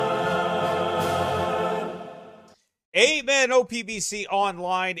Amen. OPBC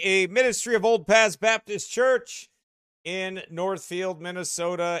Online, a ministry of Old Paths Baptist Church in Northfield,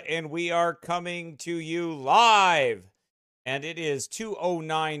 Minnesota, and we are coming to you live. And it is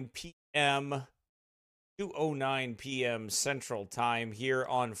 2:09 p.m. 2:09 p.m. Central Time here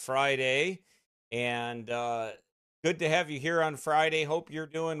on Friday. And good to have you here on Friday. Hope you're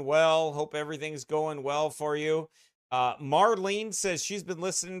doing well. Hope everything's going well for you. Marlene says she's been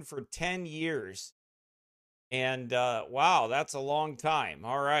listening for 10 years. And wow, that's a long time.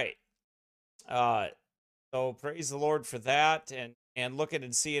 All right. So praise the Lord for that, and looking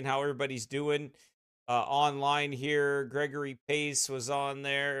and seeing how everybody's doing online here. Gregory Pace is on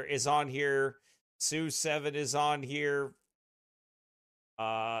here. Sue 7 is on here.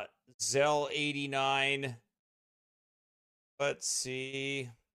 Zell 89. Let's see.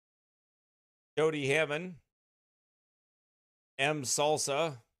 Jody Hammond. M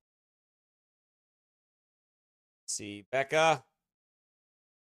Salsa. See, Becca,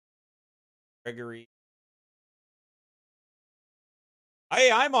 Gregory. Hey,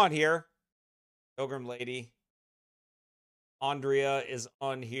 I'm on here. Pilgrim Lady. Andrea is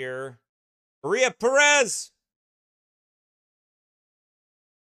on here. Maria Perez.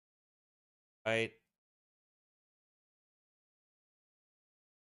 Right.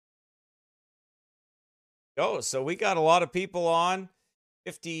 Oh, so we got a lot of people on.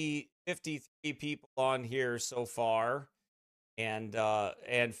 53 people on here so far. And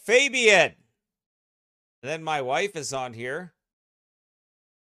Fabian. And then my wife is on here.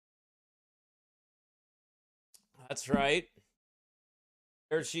 That's right.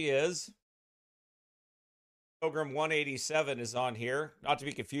 There she is. Pilgrim 187 is on here. Not to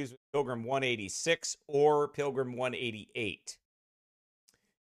be confused with Pilgrim 186 or Pilgrim 188.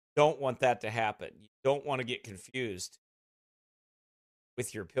 Don't want that to happen. You don't want to get confused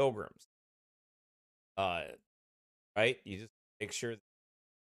with your pilgrims. Right? You just make sure that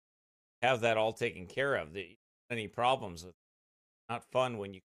you have that all taken care of. That any problems with it. Not fun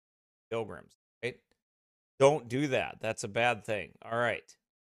when you pilgrims, right? Don't do that. That's a bad thing. All right.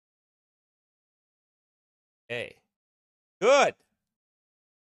 Okay. Good.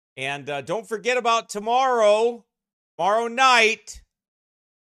 And don't forget about tomorrow night.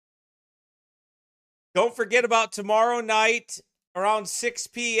 Don't forget about tomorrow night around 6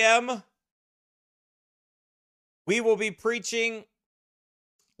 p.m. We will be preaching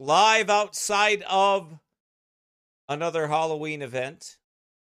live outside of another Halloween event.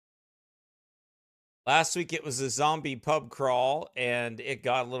 Last week it was a zombie pub crawl, and it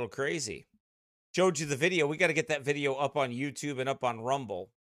got a little crazy. Showed you the video. We got to get that video up on YouTube and up on Rumble.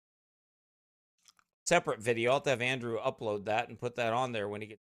 Separate video. I'll have to have Andrew upload that and put that on there when he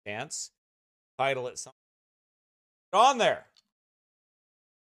gets a chance. Title it something on there.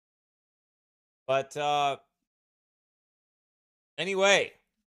 But anyway,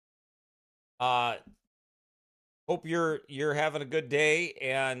 hope you're having a good day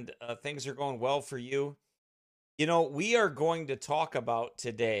and things are going well for you. You know, we are going to talk about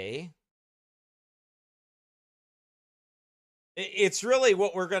today. It's really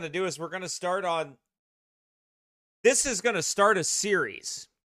what we're going to do is we're going to start on. This is going to start a series.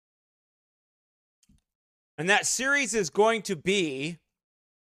 And that series is going to be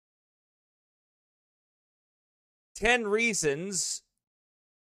 10 reasons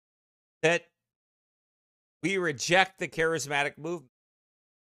that we reject the charismatic movement,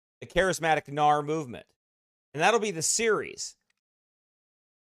 the charismatic NAR movement. And that'll be the series.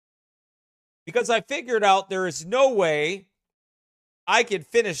 Because I figured out there is no way I could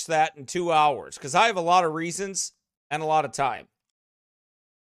finish that in 2 hours because I have a lot of reasons and a lot of time.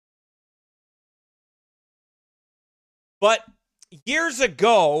 But years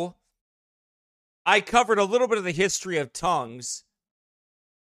ago, I covered a little bit of the history of tongues.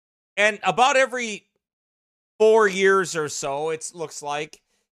 And about every 4 years or so, it looks like,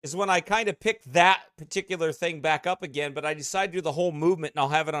 is when I kind of pick that particular thing back up again. But I decided to do the whole movement, and I'll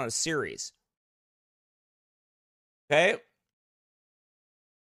have it on a series. Okay?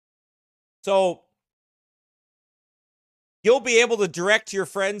 So you'll be able to direct your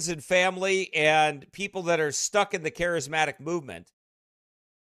friends and family and people that are stuck in the charismatic movement.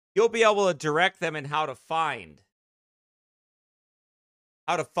 You'll be able to direct them in how to find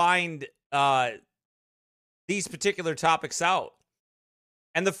these particular topics out.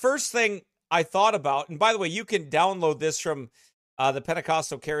 And the first thing I thought about, and by the way, you can download this from the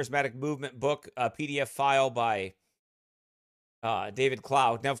Pentecostal Charismatic Movement book, PDF file by David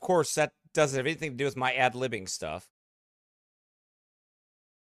Cloud. Now, of course, that doesn't have anything to do with my ad-libbing stuff.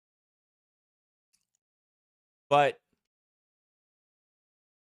 But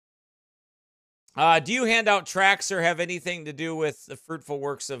Do you hand out tracts or have anything to do with the fruitful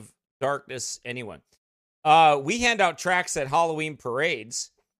works of darkness? Anyone? We hand out tracts at Halloween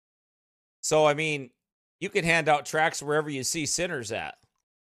parades. So, I mean, you can hand out tracts wherever you see sinners at.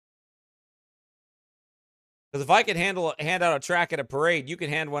 Because if I could hand out a tract at a parade, you can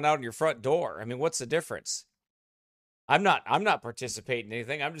hand one out in your front door. I mean, what's the difference? I'm not participating in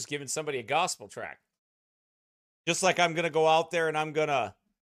anything. I'm just giving somebody a gospel tract. Just like I'm gonna go out there and I'm gonna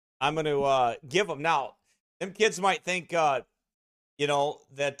give them. Now, them kids might think that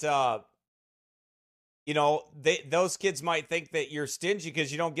those kids might think that you're stingy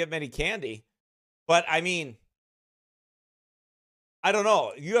because you don't give them any candy. But I mean, I don't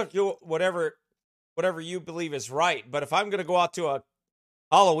know. You have to do whatever you believe is right. But if I'm going to go out to a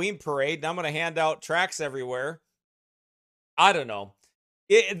Halloween parade and I'm going to hand out tracts everywhere, I don't know.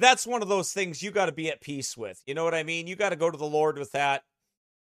 That's one of those things you got to be at peace with. You know what I mean? You got to go to the Lord with that.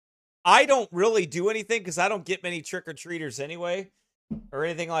 I don't really do anything because I don't get many trick-or-treaters anyway or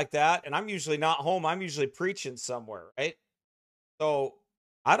anything like that. And I'm usually not home. I'm usually preaching somewhere, right? So,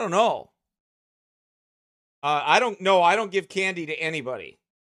 I don't know. I don't know. I don't give candy to anybody.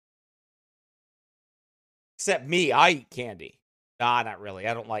 Except me. I eat candy. Nah, not really.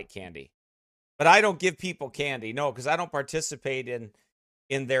 I don't like candy. But I don't give people candy. No, because I don't participate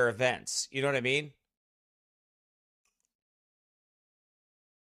in their events. You know what I mean?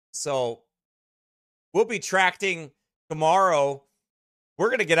 So, we'll be tracting tomorrow. We're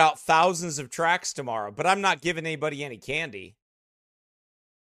going to get out thousands of tracts tomorrow, but I'm not giving anybody any candy.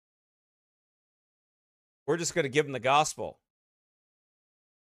 We're just going to give them the gospel.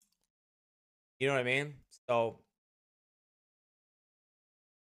 You know what I mean? So,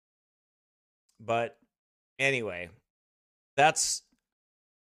 but anyway, that's,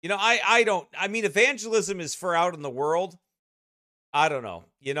 I mean, evangelism is for out in the world. I don't know.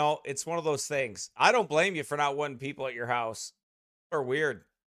 It's one of those things. I don't blame you for not wanting people at your house. Or weird.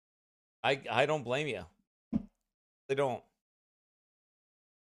 I don't blame you. They don't.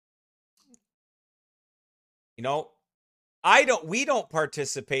 We don't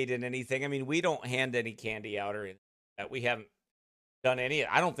participate in anything. I mean, we don't hand any candy out or anything. We haven't done any.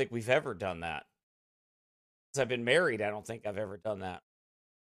 I don't think we've ever done that. Since I've been married, I don't think I've ever done that.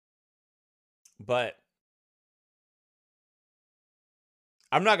 But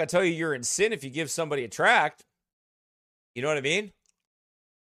I'm not going to tell you you're in sin if you give somebody a tract. You know what I mean?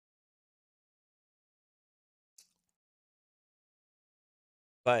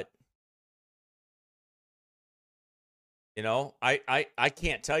 But I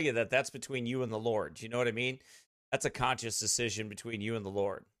can't tell you that that's between you and the Lord. Do you know what I mean? That's a conscious decision between you and the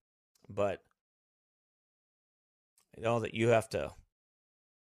Lord. But that you have to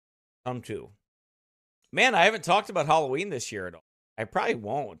come to. Man, I haven't talked about Halloween this year at all. I probably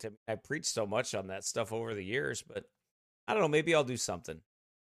won't. I preached so much on that stuff over the years, but I don't know. Maybe I'll do something.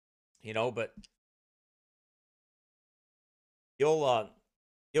 But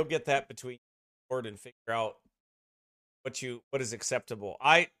you'll get that between the Lord and figure out what is acceptable.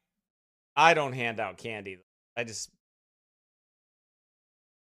 I don't hand out candy. It's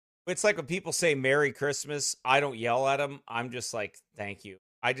like when people say Merry Christmas, I don't yell at them. I'm just like, thank you.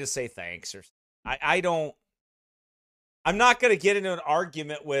 I just say thanks. Or I'm not going to get into an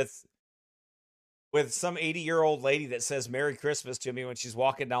argument with some 80-year-old lady that says Merry Christmas to me when she's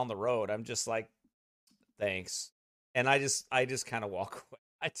walking down the road. I'm just like, thanks. And I just kind of walk away.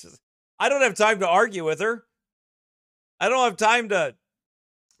 I don't have time to argue with her. I don't have time to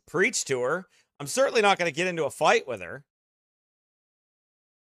preach to her. I'm certainly not going to get into a fight with her.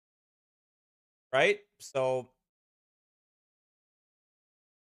 Right? So,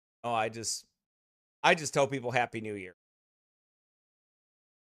 I just tell people Happy New Year.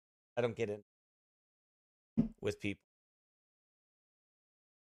 I don't get in with people.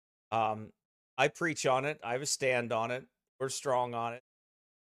 I preach on it. I have a stand on it. We're strong on it.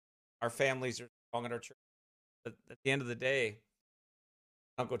 Our families are strong in our church. But at the end of the day,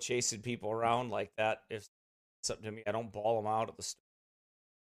 I don't go chasing people around like that. If it's something to me, I don't bawl them out at the store.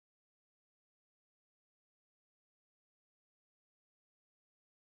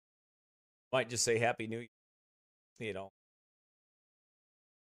 Might just say Happy New Year.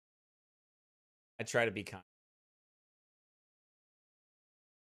 I try to be kind.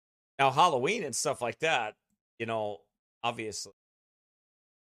 Now, Halloween and stuff like that, obviously,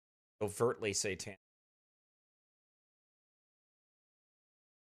 overtly satanic.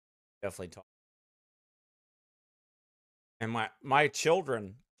 Definitely talk. And my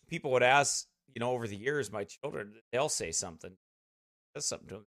children, people would ask, over the years, my children, they'll say something. That's something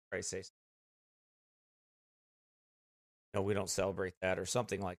to them. I say, no, we don't celebrate that or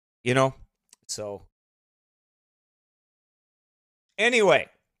something like, So, anyway,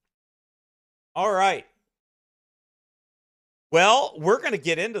 all right. Well, we're going to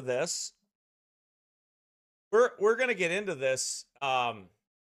get into this. We're going to get into this, and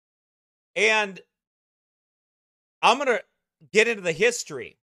I'm going to get into the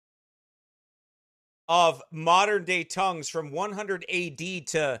history of modern day tongues from 100 AD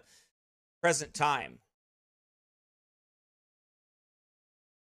to present time.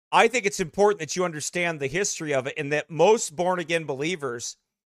 I think it's important that you understand the history of it, and that most born again believers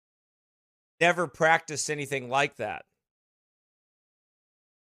never practiced anything like that.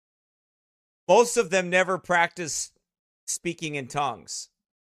 Most of them never practiced speaking in tongues.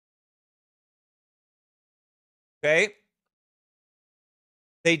 Okay?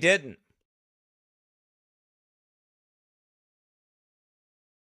 They didn't.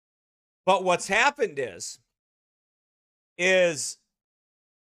 But what's happened is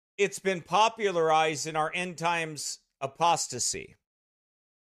it's been popularized in our end times apostasy.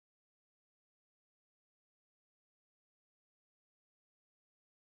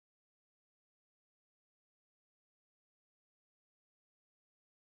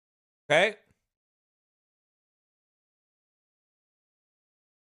 Okay?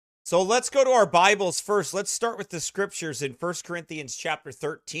 So let's go to our Bibles first. Let's start with the scriptures in 1 Corinthians chapter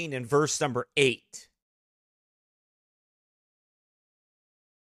 13 and verse number 8.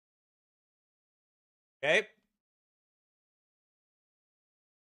 Okay?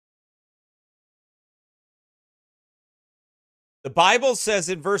 The Bible says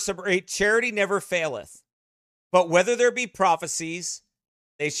in verse number 8, charity never faileth, but whether there be prophecies,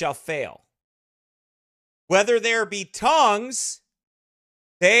 they shall fail. Whether there be tongues,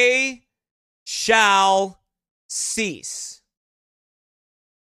 they shall cease.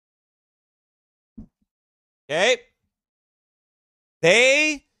 Okay?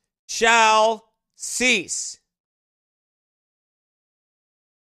 They shall cease.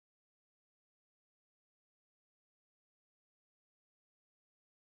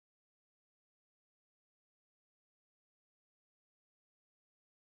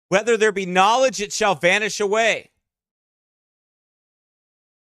 Whether there be knowledge, it shall vanish away.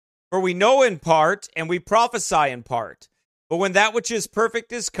 For we know in part, and we prophesy in part. But when that which is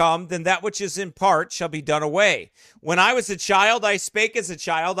perfect is come, then that which is in part shall be done away. When I was a child, I spake as a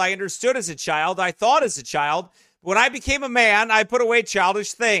child, I understood as a child, I thought as a child. When I became a man, I put away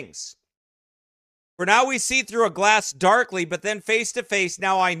childish things. For now we see through a glass darkly, but then face to face.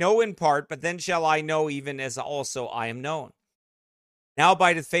 Now I know in part, but then shall I know even as also I am known. Now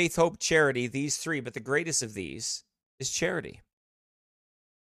abideth faith, hope, charity, these three, but the greatest of these is charity.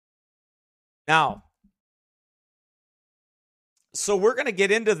 Now, so we're going to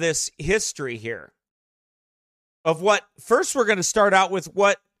get into this history here of what, first we're going to start out with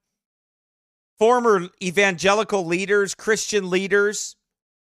what former evangelical leaders, Christian leaders,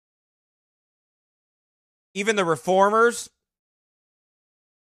 even the reformers,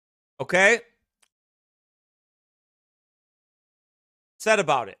 okay, said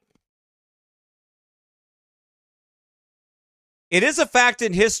about it. It is a fact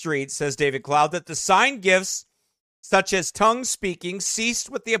in history, says David Cloud, that the sign gifts such as tongue speaking ceased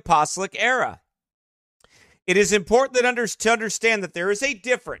with the apostolic era. It is important to understand that there is a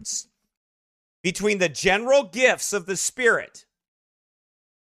difference between the general gifts of the Spirit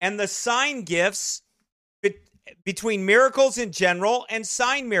and the sign gifts, between miracles in general and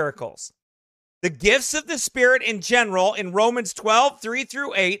sign miracles. The gifts of the Spirit in general in Romans 12, 3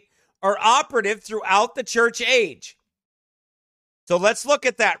 through 8 are operative throughout the church age. So let's look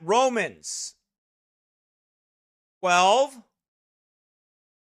at that. Romans 12,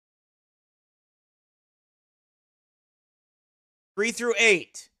 3 through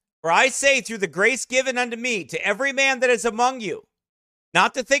 8. For I say, through the grace given unto me, to every man that is among you,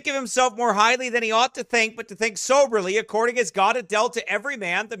 not to think of himself more highly than he ought to think, but to think soberly, according as God hath dealt to every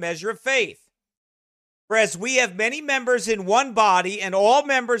man the measure of faith. For as we have many members in one body, and all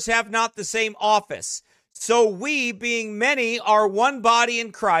members have not the same office, so we, being many, are one body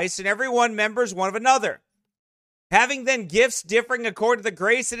in Christ, and every one members one of another. Having then gifts differing according to the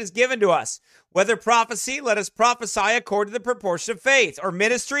grace that is given to us, whether prophecy, let us prophesy according to the proportion of faith, or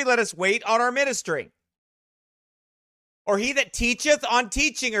ministry, let us wait on our ministering. Or he that teacheth on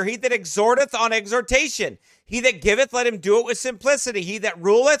teaching, or he that exhorteth on exhortation. He that giveth, let him do it with simplicity. He that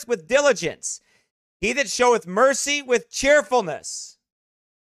ruleth with diligence. He that showeth mercy with cheerfulness.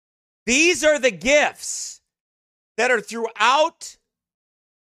 These are the gifts that are throughout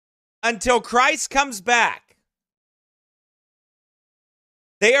until Christ comes back.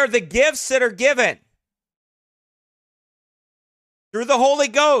 They are the gifts that are given through the Holy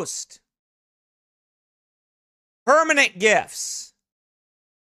Ghost. permanent gifts.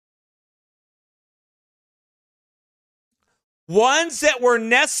 Ones that were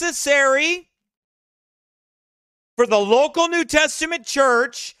necessary for the local New Testament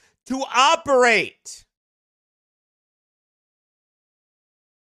church to operate.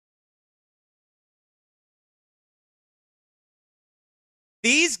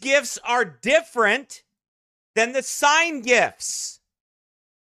 These gifts are different than the sign gifts.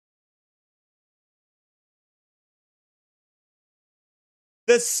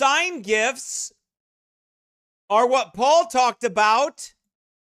 The sign gifts are what Paul talked about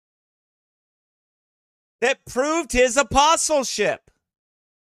that proved his apostleship.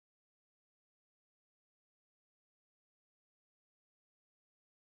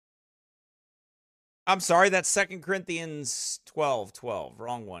 I'm sorry, that's 2 Corinthians 12:12.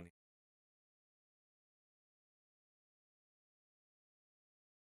 Wrong one.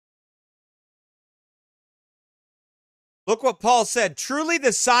 Look what Paul said. Truly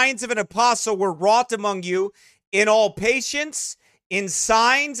the signs of an apostle were wrought among you in all patience, in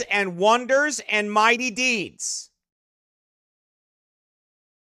signs and wonders and mighty deeds.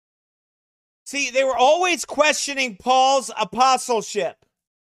 See, they were always questioning Paul's apostleship.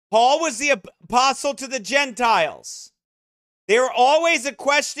 Paul was the apostle to the Gentiles. They were always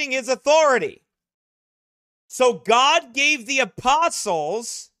questioning his authority. So God gave the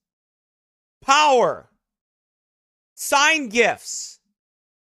apostles power, sign gifts,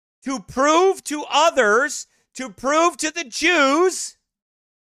 to prove to others, to prove to the Jews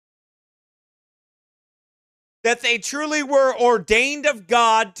that they truly were ordained of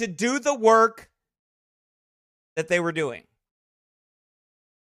God to do the work that they were doing.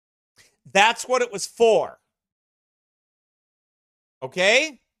 That's what it was for.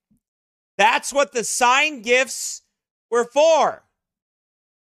 Okay? That's what the sign gifts were for.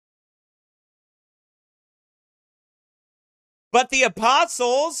 But the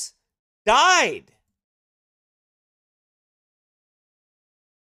apostles died.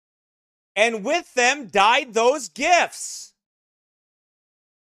 And with them died those gifts.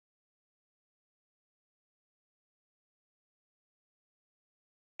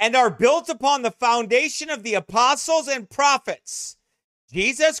 And are built upon the foundation of the apostles and prophets,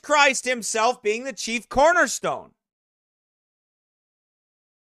 Jesus Christ himself being the chief cornerstone.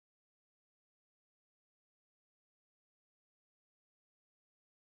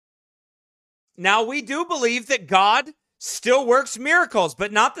 Now, we do believe that God still works miracles,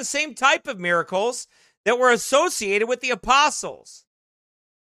 but not the same type of miracles that were associated with the apostles.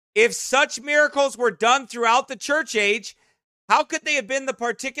 If such miracles were done throughout the church age, how could they have been the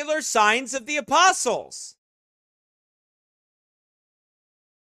particular signs of the apostles?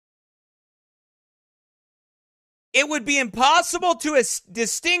 It would be impossible to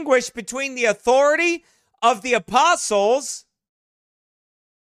distinguish between the authority of the apostles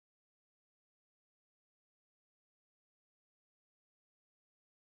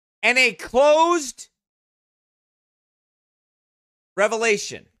and a closed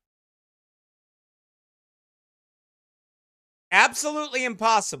revelation. Absolutely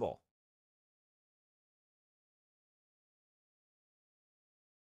impossible.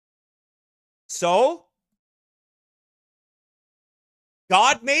 So,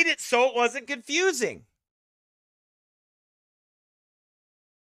 God made it so it wasn't confusing.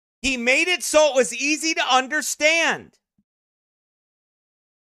 He made it so it was easy to understand.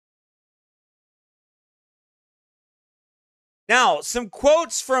 Now, some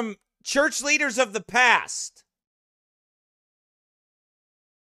quotes from church leaders of the past.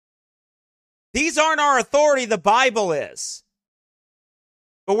 These aren't our authority, the Bible is.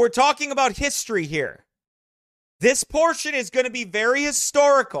 But we're talking about history here. This portion is going to be very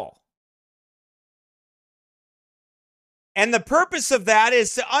historical. And the purpose of that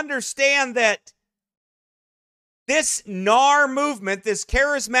is to understand that this NAR movement, this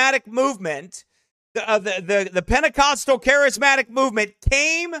charismatic movement, the Pentecostal charismatic movement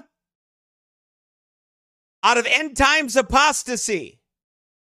came out of end times apostasy.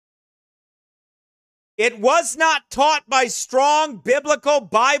 It was not taught by strong biblical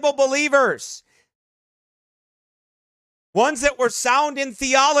Bible believers, ones that were sound in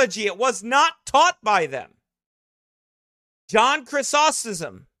theology. It was not taught by them. John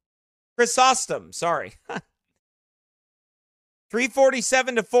Chrysostom,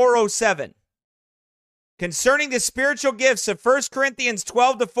 347 to 407. Concerning the spiritual gifts of 1 Corinthians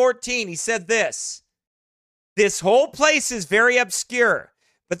 12 to 14, he said this: this whole place is very obscure,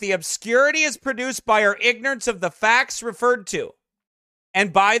 but the obscurity is produced by our ignorance of the facts referred to,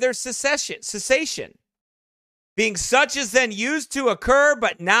 and by their cessation, being such as then used to occur,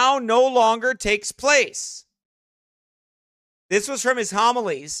 but now no longer takes place. This was from his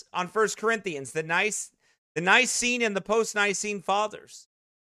homilies on 1 Corinthians, the Nicene and the post-Nicene fathers.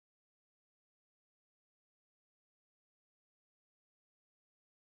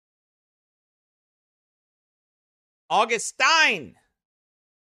 Augustine,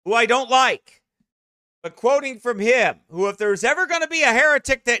 who I don't like, but quoting from him, who if there's ever going to be a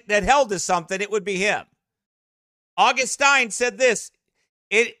heretic that held to something, it would be him. Augustine said this,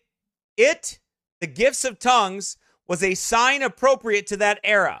 the gifts of tongues, was a sign appropriate to that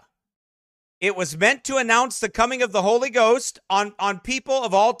era. It was meant to announce the coming of the Holy Ghost on people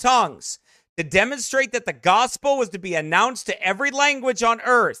of all tongues, to demonstrate that the gospel was to be announced to every language on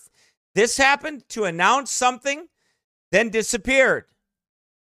earth. This happened to announce something, then disappeared.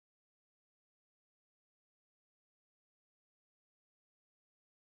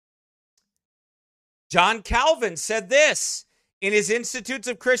 John Calvin said this in his Institutes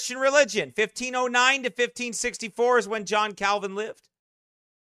of Christian Religion. 1509 to 1564 is when John Calvin lived.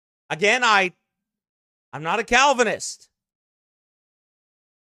 Again, I'm not a Calvinist,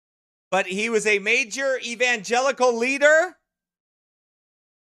 but he was a major evangelical leader.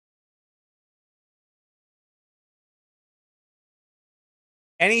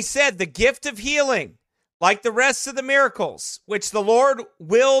 And he said, the gift of healing, like the rest of the miracles, which the Lord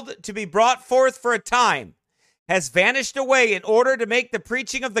willed to be brought forth for a time, has vanished away in order to make the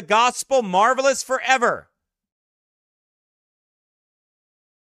preaching of the gospel marvelous forever.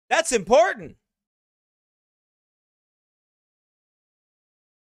 That's important.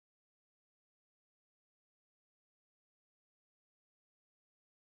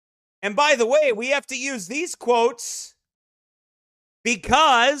 And by the way, we have to use these quotes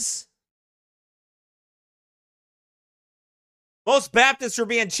because most Baptists were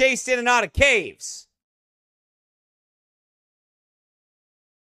being chased in and out of caves.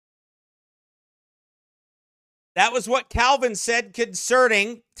 That was what Calvin said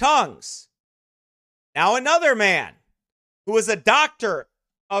concerning tongues. Now, another man who was a doctor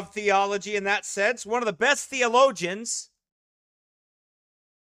of theology in that sense, one of the best theologians,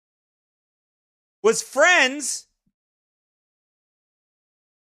 was friends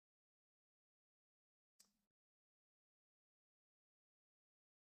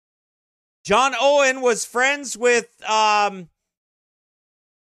John Owen was friends with I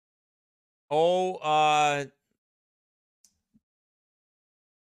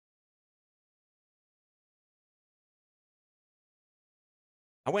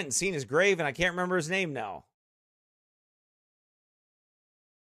went and seen his grave and I can't remember his name now.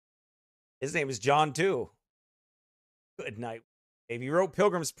 His name is John too. Good night. He wrote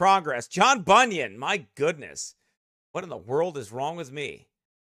Pilgrim's Progress. John Bunyan, my goodness. What in the world is wrong with me?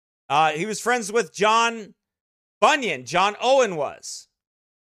 He was friends with John Bunyan. John Owen was.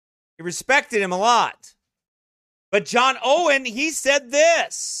 He respected him a lot. But John Owen, he said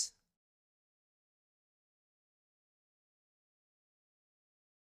this.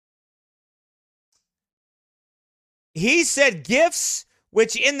 He said, gifts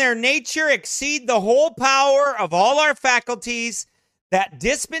which in their nature exceed the whole power of all our faculties, that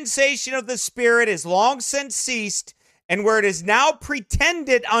dispensation of the Spirit is long since ceased, and where it is now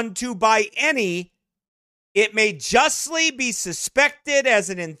pretended unto by any, it may justly be suspected as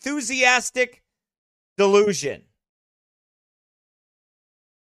an enthusiastic delusion.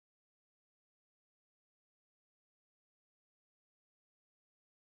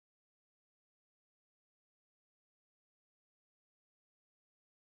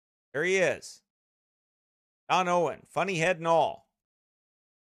 There he is. John Owen, funny head and all.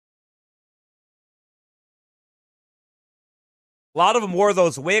 A lot of them wore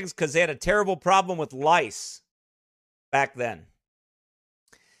those wigs because they had a terrible problem with lice back then.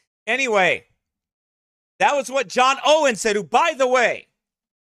 Anyway, that was what John Owen said, who, by the way,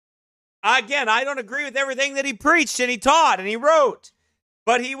 again, I don't agree with everything that he preached and he taught and he wrote,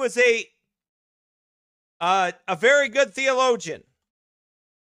 but he was a very good theologian.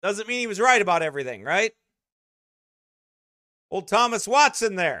 Doesn't mean he was right about everything, right? Old Thomas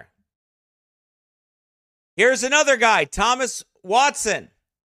Watson there. Here's another guy, Thomas Watson.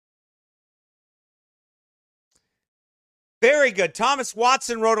 Very good. Thomas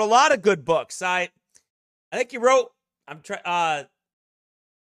Watson wrote a lot of good books. I think he wrote,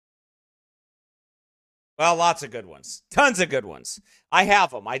 lots of good ones. Tons of good ones. I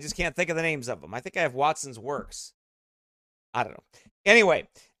have them. I just can't think of the names of them. I think I have Watson's works. I don't know. Anyway,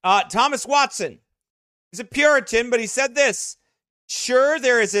 Thomas Watson is a Puritan, but he said this: sure,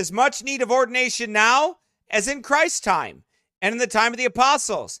 there is as much need of ordination now as in Christ's time and in the time of the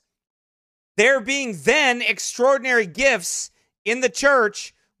apostles, there being then extraordinary gifts in the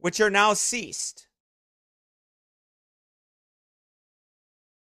church which are now ceased.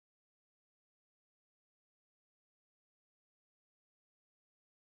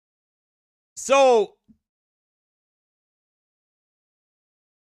 So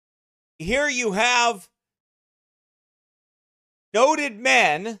here you have noted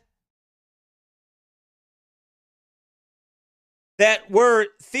men that were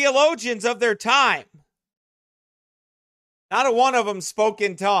theologians of their time. Not a one of them spoke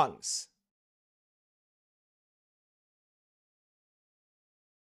in tongues.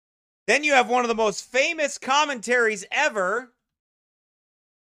 Then you have one of the most famous commentaries ever,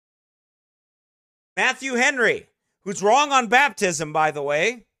 Matthew Henry, who's wrong on baptism, by the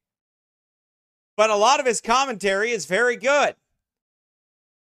way. But a lot of his commentary is very good.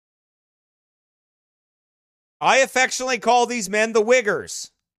 I affectionately call these men the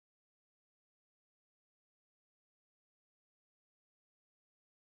Wiggers.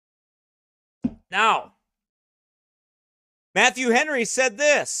 Now, Matthew Henry said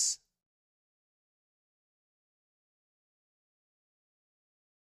this.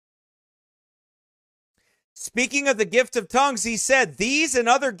 Speaking of the gift of tongues, he said, "These and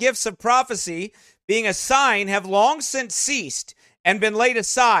other gifts of prophecy, being a sign, have long since ceased and been laid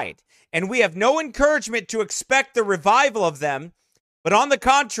aside, and we have no encouragement to expect the revival of them, but on the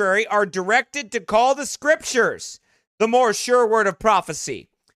contrary are directed to call the Scriptures the more sure word of prophecy,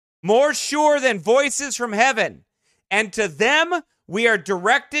 more sure than voices from heaven, and to them we are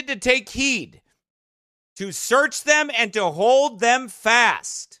directed to take heed, to search them and to hold them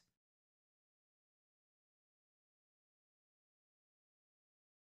fast."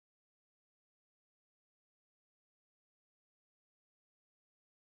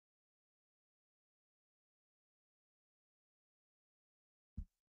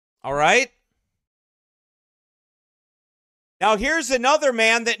 All right. Now here's another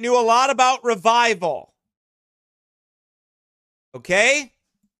man that knew a lot about revival. Okay?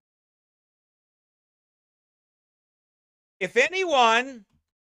 If anyone,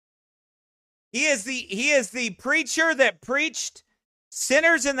 he is the preacher that preached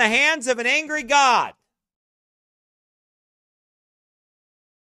sinners in the hands of an angry God.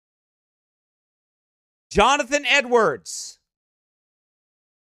 Jonathan Edwards.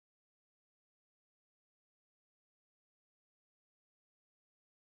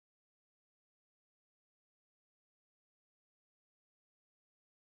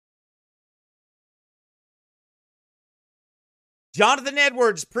 Jonathan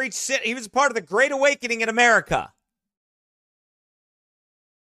Edwards preached, he was part of the Great Awakening in America.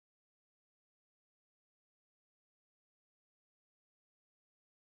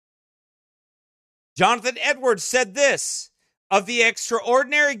 Jonathan Edwards said this: "Of the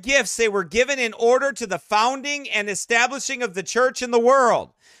extraordinary gifts they were given in order to the founding and establishing of the church in the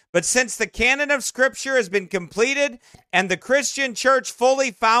world. But since the canon of Scripture has been completed and the Christian church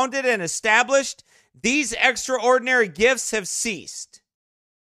fully founded and established, these extraordinary gifts have ceased."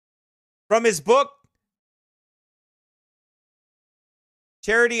 From his book,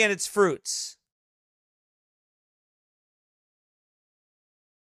 Charity and Its Fruits.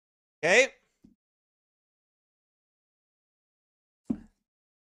 Okay?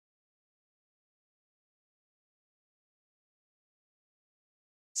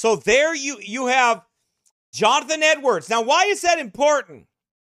 So there you have Jonathan Edwards. Now, why is that important?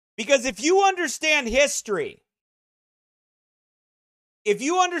 Because if you understand history, what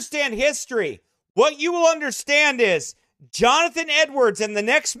you will understand is Jonathan Edwards and the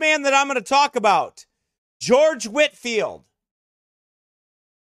next man that I'm going to talk about, George Whitefield,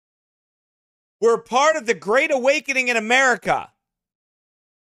 were part of the Great Awakening in America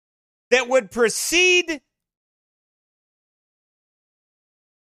that would precede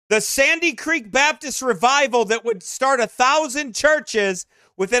the Sandy Creek Baptist revival that would start 1,000 churches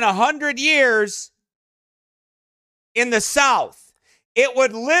within 100 years in the South. It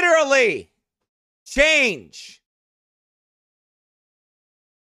would literally change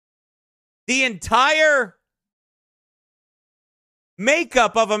the entire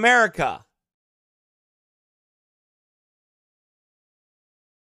makeup of America.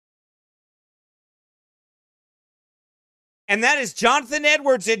 And that is Jonathan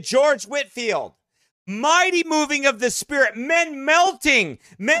Edwards and George Whitefield. Mighty moving of the Spirit, men melting,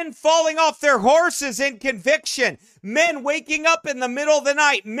 men falling off their horses in conviction, men waking up in the middle of the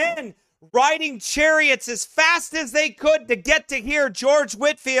night, men riding chariots as fast as they could to get to hear George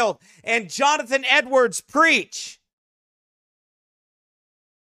Whitefield and Jonathan Edwards preach.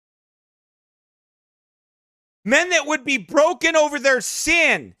 Men that would be broken over their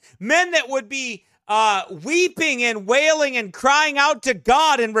sin, men that would be weeping and wailing and crying out to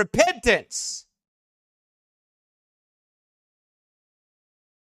God in repentance.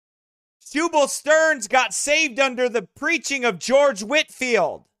 Jubal Stearns got saved under the preaching of George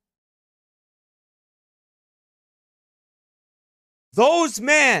Whitefield. those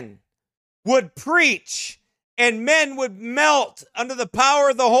men would preach and men would melt under the power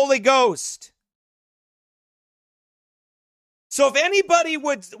of the Holy Ghost. So if anybody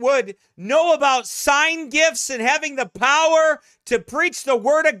would know about sign gifts and having the power to preach the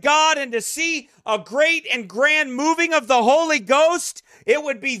word of God and to see a great and grand moving of the Holy Ghost, it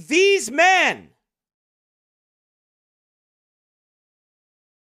would be these men.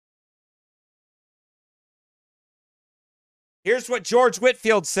 Here's what George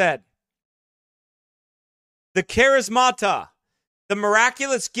Whitefield said. The charismata, the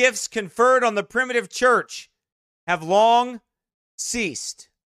miraculous gifts conferred on the primitive church, have long ceased.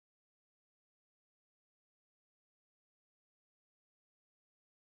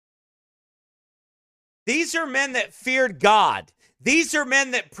 These are men that feared God. These are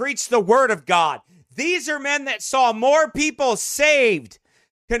men that preached the word of God. These are men that saw more people saved,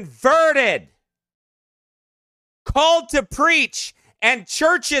 converted, called to preach, and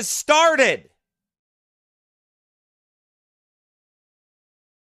churches started.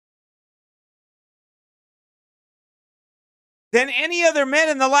 Than any other men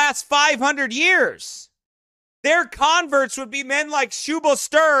in the last 500 years. Their converts would be men like Shubal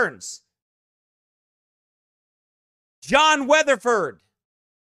Stearns, John Weatherford,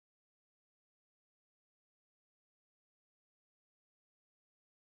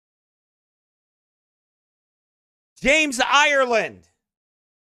 James Ireland,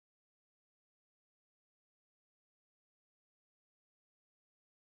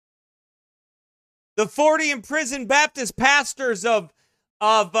 the 40 imprisoned Baptist pastors of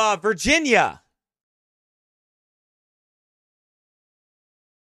Virginia.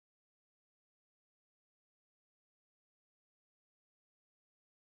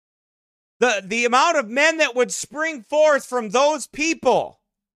 The amount of men that would spring forth from those people.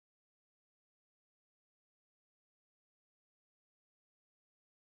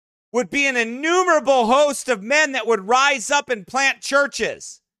 Would be an innumerable host of men that would rise up and plant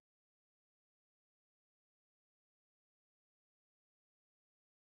churches.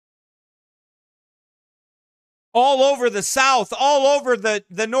 All over the South, all over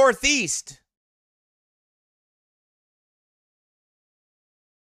the Northeast.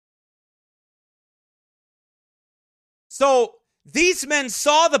 So these men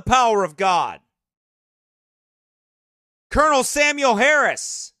saw the power of God. Colonel Samuel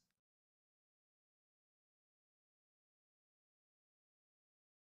Harris,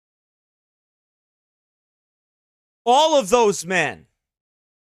 all of those men.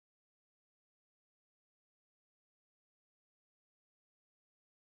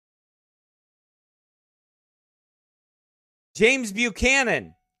 James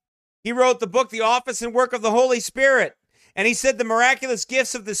Buchanan, he wrote the book, The Office and Work of the Holy Spirit. And he said the miraculous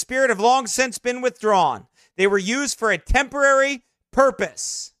gifts of the Spirit have long since been withdrawn. They were used for a temporary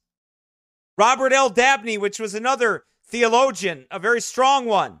purpose. Robert L. Dabney, which was another theologian, a very strong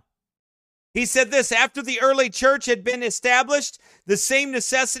one. He said this: after the early church had been established, the same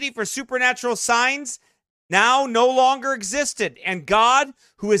necessity for supernatural signs now no longer existed, and God,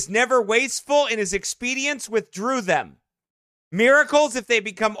 who is never wasteful in his expedients, withdrew them. Miracles, if they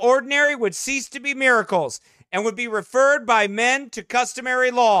become ordinary, would cease to be miracles and would be referred by men to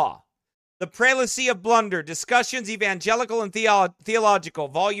customary law. The Prelacy of Blunder, Discussions Evangelical and Theological,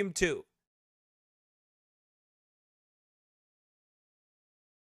 Volume 2.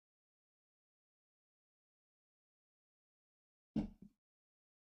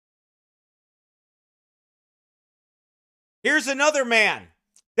 Here's another man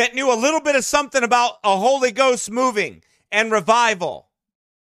that knew a little bit of something about a Holy Ghost moving and revival.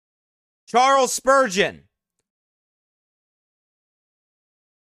 Charles Spurgeon.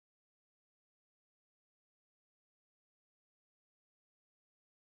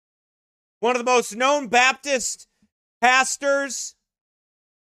 One of the most known Baptist pastors.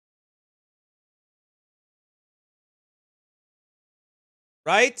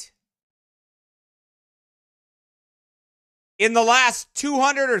 Right? In the last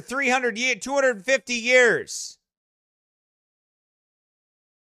 200 or 300 years, 250 years.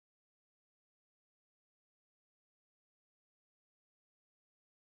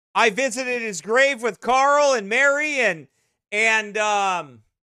 I visited his grave with Carl and Mary and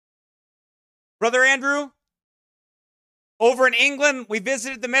Brother Andrew. Over in England, we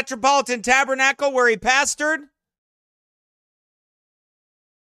visited the Metropolitan Tabernacle where he pastored.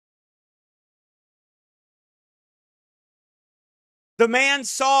 The man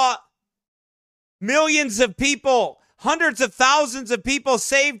saw millions of people, hundreds of thousands of people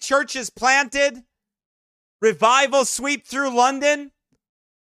saved, churches planted, revival sweep through London.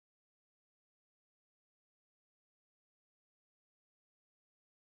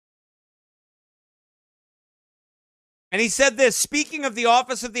 And he said this, speaking of the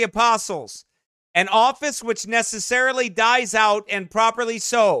office of the apostles, an office which necessarily dies out, and properly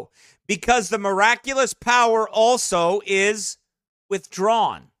so, because the miraculous power also is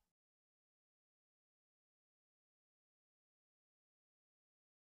withdrawn.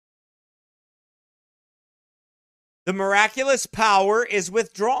 The miraculous power is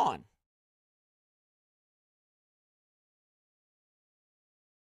withdrawn.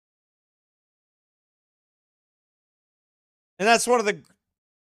 And that's one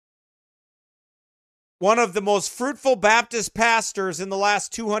of the most fruitful Baptist pastors in the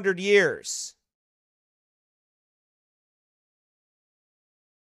last 200 years.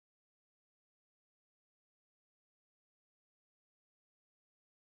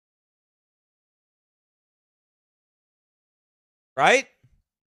 Right?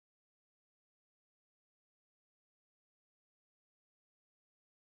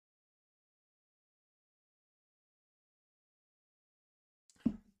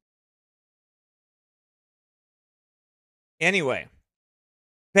 Anyway,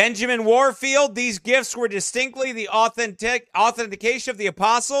 Benjamin Warfield, these gifts were distinctly the authentication of the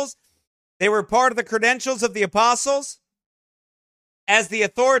apostles. They were part of the credentials of the apostles as the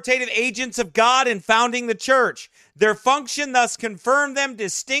authoritative agents of God in founding the church. Their function thus confirmed them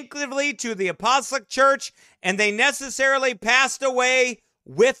distinctively to the apostolic church, and they necessarily passed away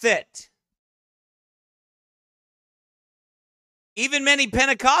with it. Even many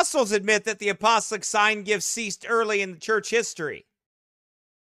Pentecostals admit that the apostolic sign gifts ceased early in the church history.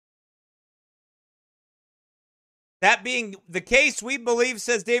 That being the case, we believe,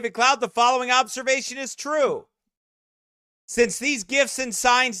 says David Cloud, the following observation is true. Since these gifts and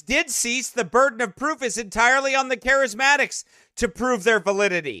signs did cease, the burden of proof is entirely on the charismatics to prove their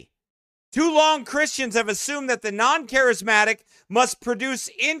validity. Too long, Christians have assumed that the non-charismatic must produce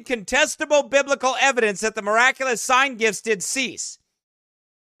incontestable biblical evidence that the miraculous sign gifts did cease.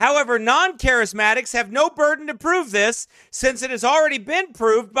 However, non-charismatics have no burden to prove this, since it has already been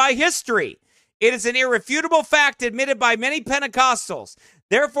proved by history. It is an irrefutable fact admitted by many Pentecostals.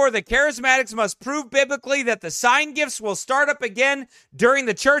 Therefore, the charismatics must prove biblically that the sign gifts will start up again during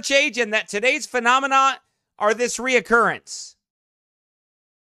the church age, and that today's phenomena are this reoccurrence.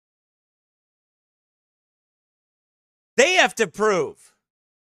 They have to prove.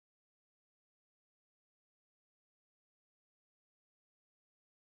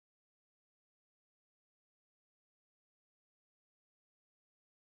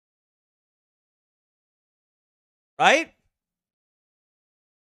 Right?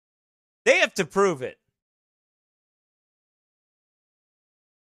 They have to prove it.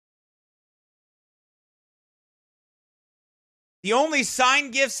 The only sign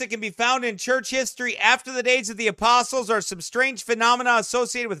gifts that can be found in church history after the days of the apostles are some strange phenomena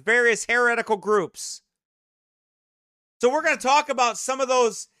associated with various heretical groups. So we're going to talk about some of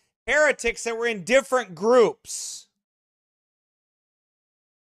those heretics that were in different groups.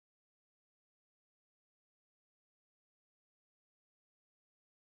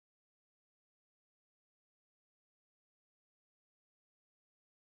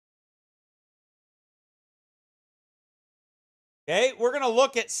 Okay, we're going to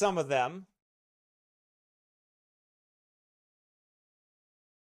look at some of them.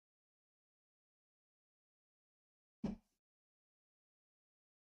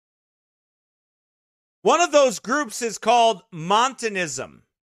 One of those groups is called Montanism.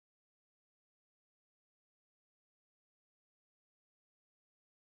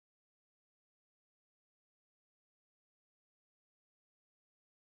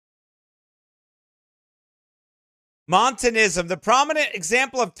 Montanism. The prominent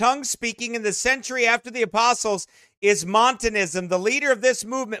example of tongue speaking in the century after the apostles is Montanism. The leader of this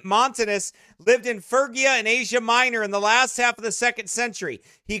movement, Montanus, lived in Phrygia in Asia Minor in the last half of the 2nd century.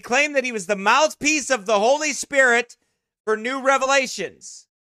 He claimed that he was the mouthpiece of the Holy Spirit for new revelations.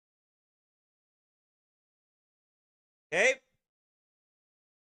 Okay?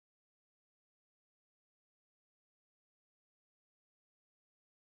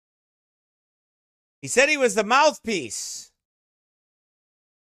 He said he was the mouthpiece.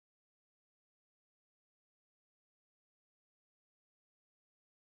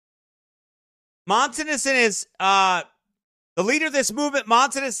 Montanus and his, the leader of this movement,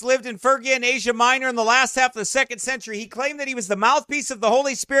 Montanus, lived in Phrygia in Asia Minor in the last half of the 2nd century. He claimed that he was the mouthpiece of the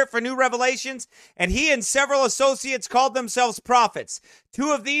Holy Spirit for new revelations, and he and several associates called themselves prophets.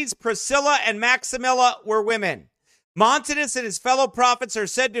 2 of these, Priscilla and Maximilla, were women. Montanus and his fellow prophets are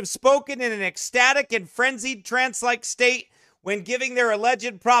said to have spoken in an ecstatic and frenzied trance-like state when giving their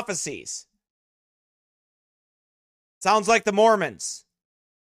alleged prophecies. Sounds like the Mormons.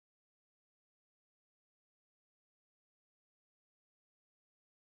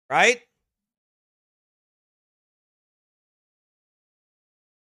 right?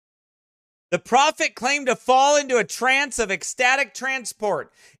 The prophet claimed to fall into a trance of ecstatic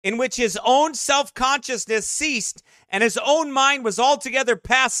transport in which his own self-consciousness ceased and his own mind was altogether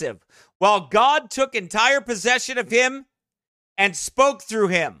passive, while God took entire possession of him and spoke through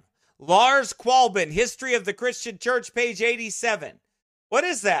him. Lars Qualbin, History of the Christian Church, page 87. What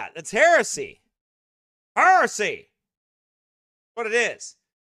is that? That's heresy. Heresy. What it is.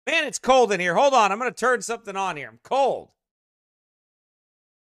 Man, it's cold in here. Hold on. I'm going to turn something on here. I'm cold.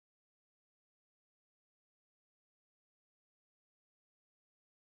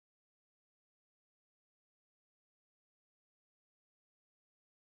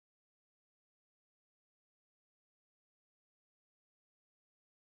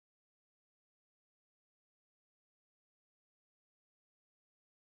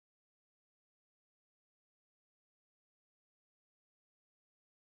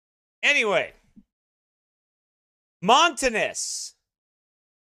 Anyway, Montanus.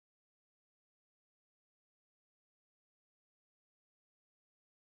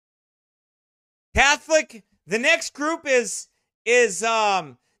 Catholic. The next group is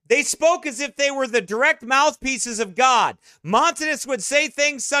they spoke as if they were the direct mouthpieces of God. Montanus would say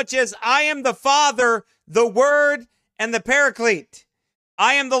things such as, I am the Father, the Word, and the Paraclete.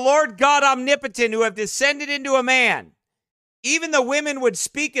 I am the Lord God omnipotent who have descended into a man. Even the women would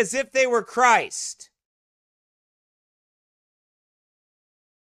speak as if they were Christ.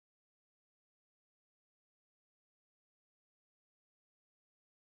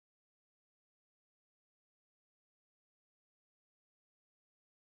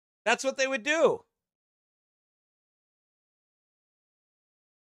 That's what they would do.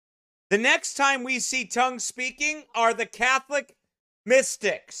 The next time we see tongues speaking are the Catholic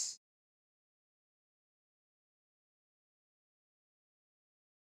mystics.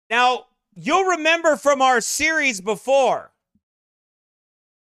 Now, you'll remember from our series before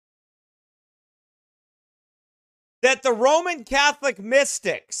that the Roman Catholic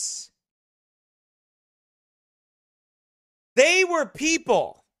mystics, they were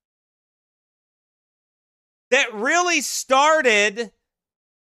people that really started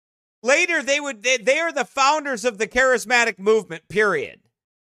later. They are the founders of the charismatic movement, period.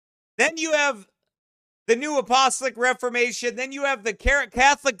 Then you have the New Apostolic Reformation. Then you have the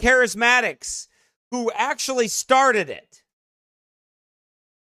Catholic Charismatics who actually started it.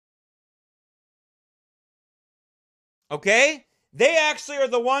 Okay? They actually are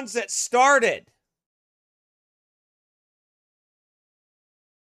the ones that started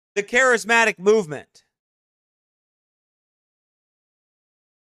the charismatic movement.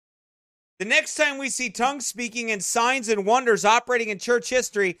 The next time we see tongue speaking and signs and wonders operating in church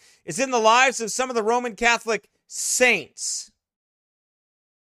history is in the lives of some of the Roman Catholic saints.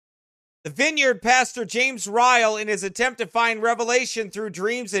 The Vineyard pastor James Ryle, in his attempt to find revelation through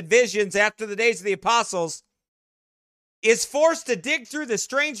dreams and visions after the days of the apostles, is forced to dig through the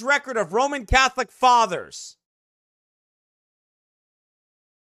strange record of Roman Catholic fathers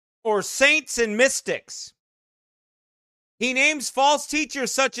or saints and mystics. He names false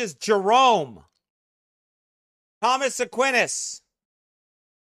teachers such as Jerome, Thomas Aquinas.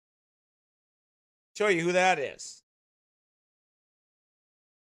 Show you who that is.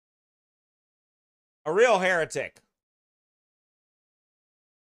 A real heretic.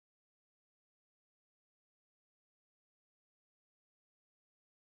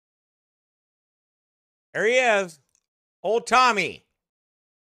 There he is. Old Tommy.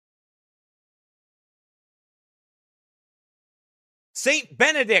 Saint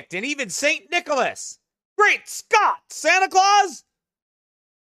Benedict and even Saint Nicholas. Great Scott! Santa Claus?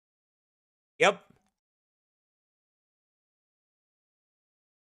 Yep.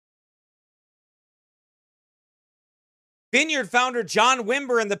 Vineyard founder John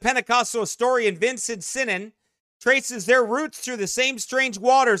Wimber and the Pentecostal historian Vincent Sinan traces their roots through the same strange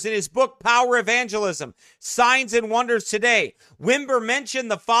waters in his book Power Evangelism, Signs and Wonders Today. Wimber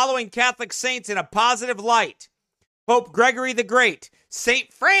mentioned the following Catholic saints in a positive light: Pope Gregory the Great,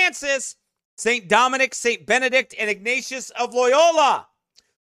 St. Francis, St. Dominic, St. Benedict, and Ignatius of Loyola,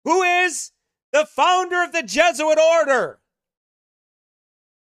 who is the founder of the Jesuit order.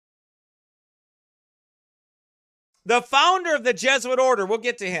 The founder of the Jesuit order, we'll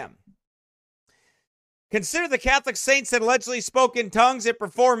get to him. Consider the Catholic saints that allegedly spoke in tongues and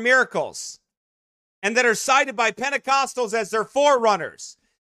performed miracles, and that are cited by Pentecostals as their forerunners.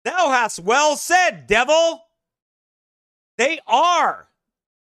 Thou hast well said, devil. They are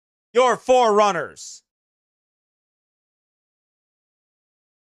your forerunners.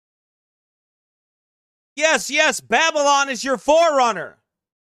 Yes, Babylon is your forerunner.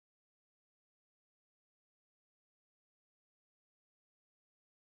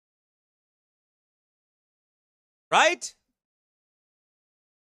 Right?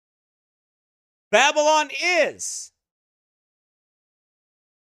 Babylon is.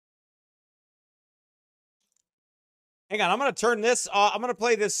 Hang on, I'm going to turn this I'm going to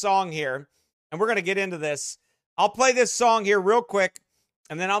play this song here, and we're going to get into this. I'll play this song here real quick,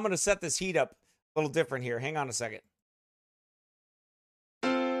 and then I'm going to set this heat up a little different here. Hang on a second.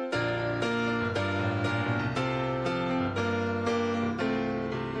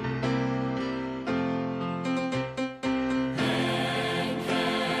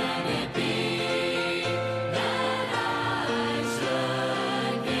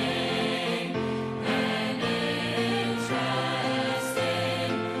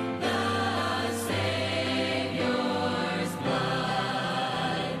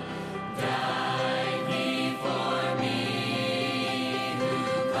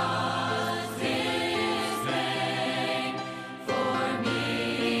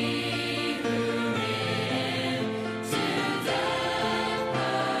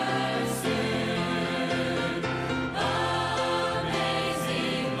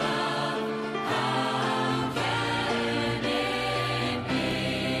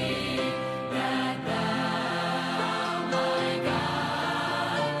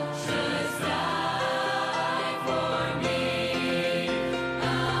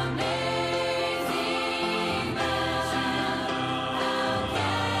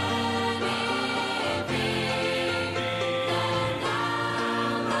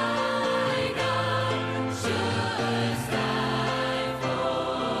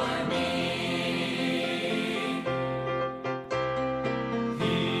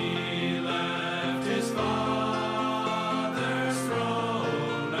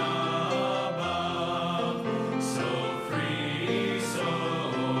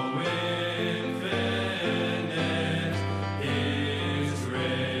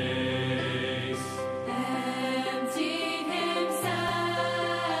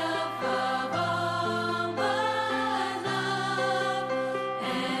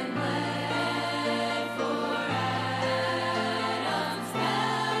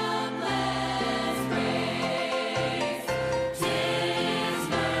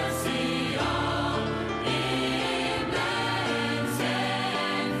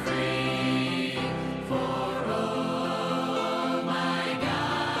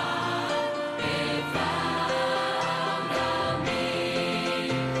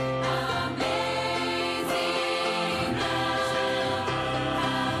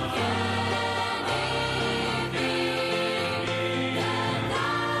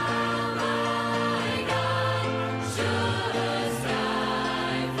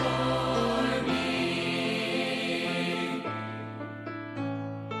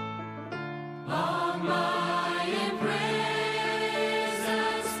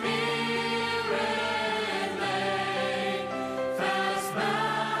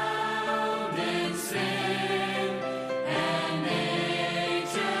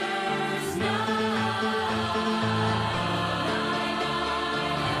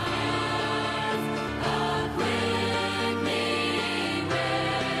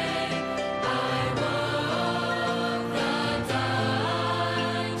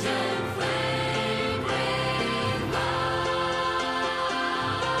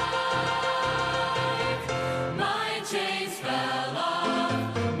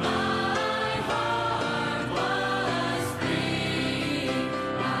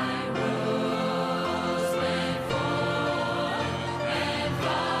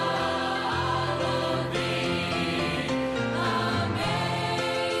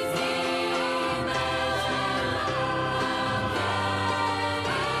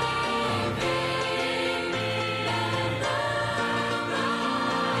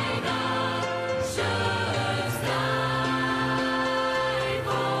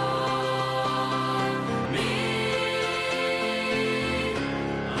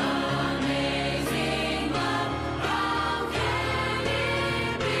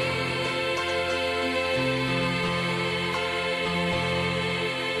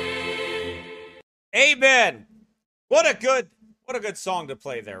 Amen. What a good song to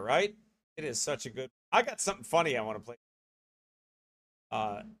play there, right? It is such a good. I got something funny I want to play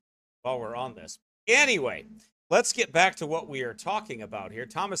while we're on this. Anyway, let's get back to what we are talking about here.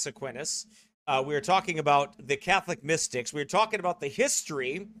 Thomas Aquinas. We are talking about the Catholic mystics. We are talking about the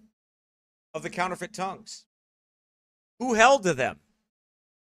history of the counterfeit tongues. Who held to them?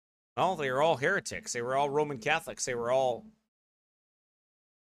 Well, they were all heretics. They were all Roman Catholics. They were all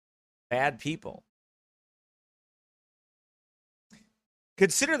bad people.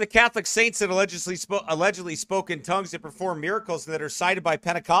 Consider the Catholic saints that allegedly spoke in tongues that perform miracles that are cited by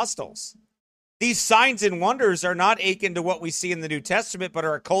Pentecostals. These signs and wonders are not akin to what we see in the New Testament, but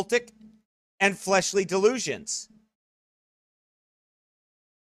are occultic and fleshly delusions.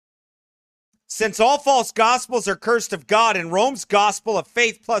 Since all false gospels are cursed of God and Rome's gospel of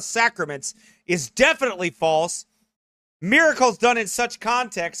faith plus sacraments is definitely false, miracles done in such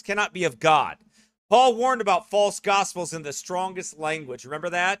context cannot be of God. Paul warned about false gospels in the strongest language.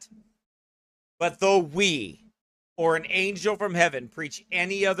 Remember that? But though we or an angel from heaven preach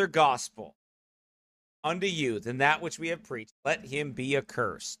any other gospel unto you than that which we have preached, let him be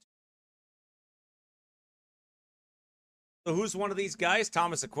accursed. So who's one of these guys?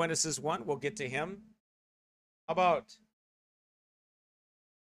 Thomas Aquinas is one. We'll get to him. How about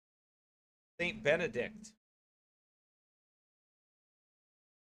Saint Benedict?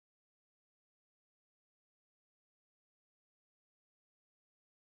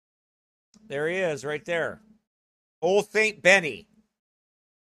 There he is, right there. Old Saint Benny.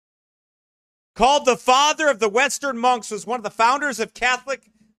 Called the father of the Western monks, was one of the founders of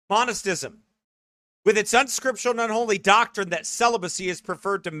Catholic monasticism, with its unscriptural and unholy doctrine that celibacy is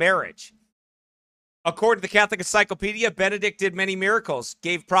preferred to marriage. According to the Catholic Encyclopedia, Benedict did many miracles,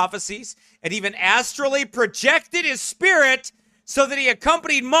 gave prophecies, and even astrally projected his spirit so that he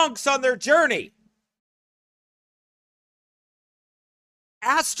accompanied monks on their journey.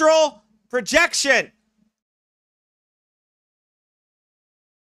 Astral projection.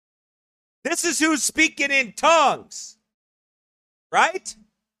 This is who's speaking in tongues, right?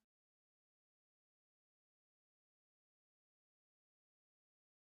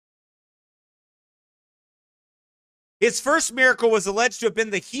 His first miracle was alleged to have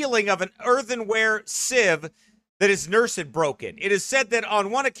been the healing of an earthenware sieve that his nurse had broken. It is said that on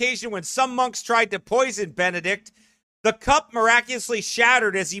one occasion when some monks tried to poison Benedict, the cup miraculously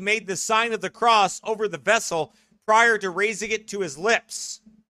shattered as he made the sign of the cross over the vessel prior to raising it to his lips.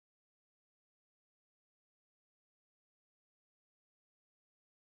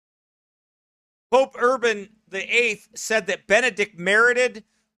 Pope Urban VIII said that Benedict merited,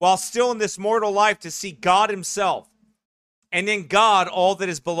 while still in this mortal life, to see God himself, and in God all that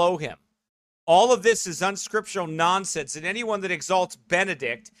is below him. All of this is unscriptural nonsense, and anyone that exalts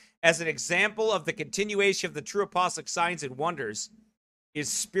Benedict as an example of the continuation of the true apostolic signs and wonders is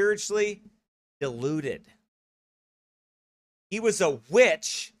spiritually deluded. He was a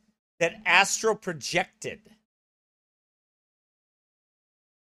witch that astral projected.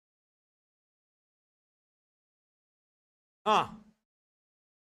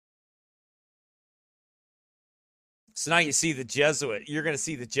 So now you see the Jesuit. You're going to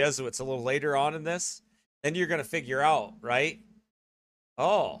see the Jesuits a little later on in this. Then you're going to figure out, right?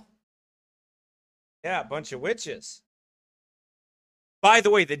 Oh. Yeah, a bunch of witches. By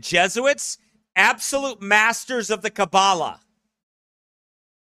the way, the Jesuits, absolute masters of the Kabbalah.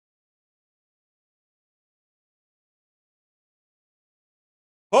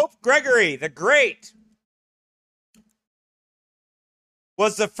 Pope Gregory the Great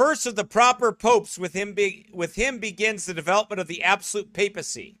was the first of the proper popes. With him begins the development of the absolute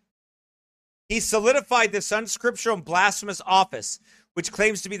papacy. He solidified this unscriptural and blasphemous office, which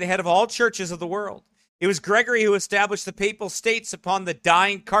claims to be the head of all churches of the world. It was Gregory who established the papal states upon the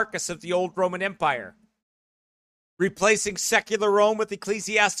dying carcass of the old Roman Empire, replacing secular Rome with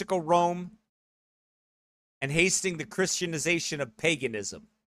ecclesiastical Rome and hastening the Christianization of paganism.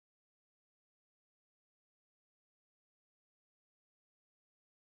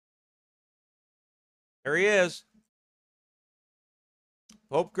 There he is.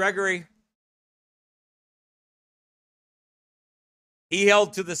 Pope Gregory. He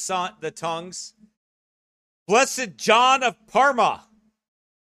held to the tongues. Blessed John of Parma.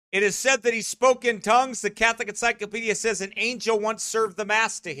 It is said that he spoke in tongues. The Catholic Encyclopedia says an angel once served the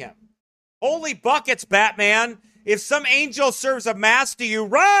mass to him. Holy buckets, Batman. If some angel serves a mass to you,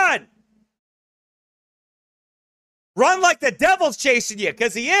 run! Run like the devil's chasing you,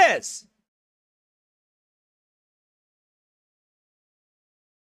 because he is.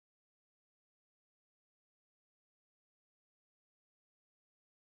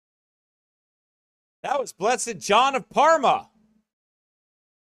 That was Blessed John of Parma.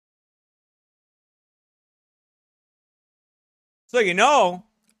 So you know,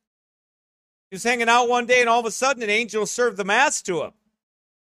 he was hanging out one day and all of a sudden an angel served the mass to him.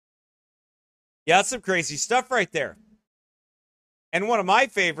 Yeah, that's some crazy stuff right there. And one of my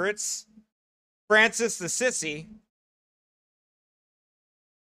favorites, Francis the Sissy.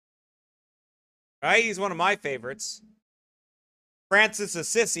 Right? He's one of my favorites. Francis the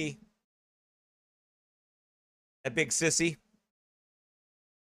Sissy. That big sissy.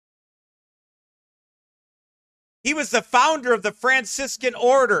 He was the founder of the Franciscan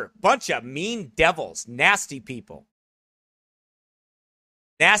order. Bunch of mean devils, nasty people.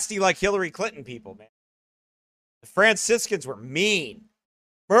 Nasty like Hillary Clinton people, man. The Franciscans were mean,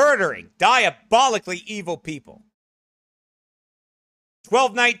 murdering, diabolically evil people.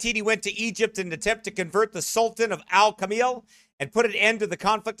 1219, he went to Egypt in an attempt to convert the Sultan of Al-Kamil and put an end to the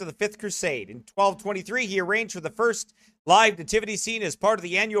conflict of the Fifth Crusade. In 1223, he arranged for the first live nativity scene as part of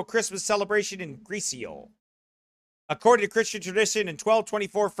the annual Christmas celebration in Grisio. According to Christian tradition, in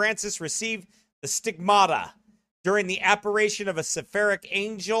 1224, Francis received the stigmata during the apparition of a Sephiroth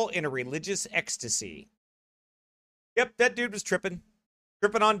angel in a religious ecstasy. Yep, that dude was tripping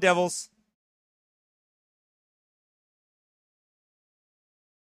on devils.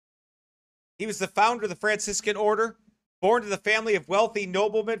 He was the founder of the Franciscan order, born to the family of wealthy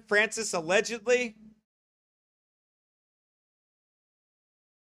noblemen. Francis allegedly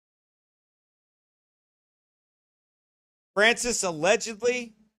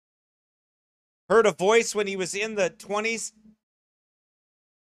heard a voice when he was in the 20s.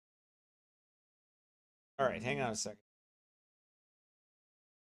 All right, hang on a second.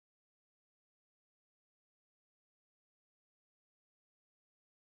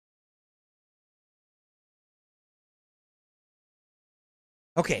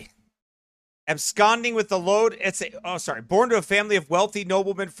 Okay. Absconding with the load. Born to a family of wealthy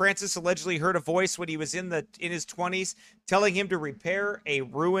noblemen, Francis allegedly heard a voice when he was in his 20s telling him to repair a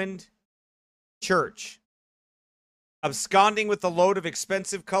ruined church. Absconding with the load of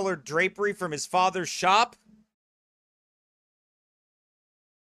expensive colored drapery from his father's shop.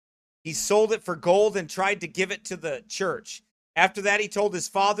 He sold it for gold and tried to give it to the church. After that, he told his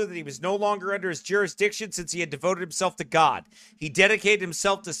father that he was no longer under his jurisdiction since he had devoted himself to God. He dedicated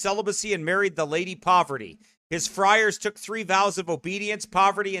himself to celibacy and married the Lady Poverty. His friars took 3 vows of obedience,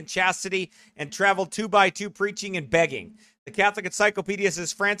 poverty, and chastity and traveled 2 by 2 preaching and begging. The Catholic Encyclopedia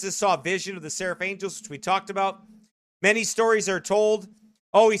says Francis saw a vision of the seraph angels, which we talked about. Many stories are told.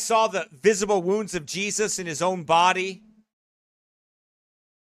 Oh, he saw the visible wounds of Jesus in his own body.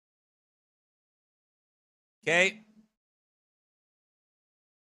 Okay.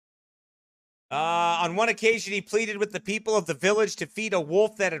 On one occasion, he pleaded with the people of the village to feed a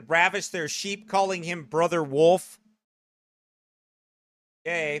wolf that had ravished their sheep, calling him Brother Wolf.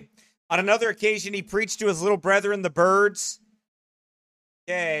 Okay. On another occasion, he preached to his little brethren, the birds.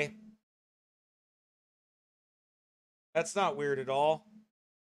 Okay. That's not weird at all. What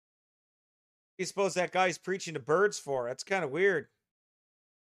do you suppose that guy's preaching to birds for? That's kind of weird.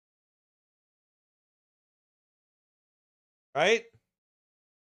 Right?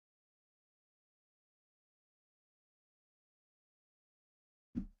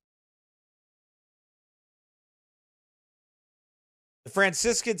 The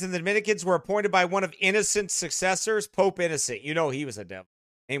Franciscans and the Dominicans were appointed by one of Innocent's successors, Pope Innocent. You know he was a devil.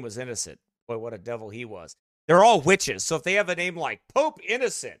 Name was Innocent. Boy, what a devil he was. They're all witches, so if they have a name like Pope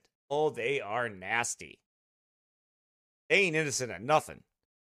Innocent, oh, they are nasty. They ain't innocent of nothing.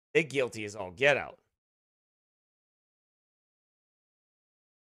 They guilty as all get out.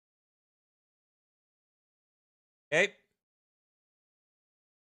 Okay.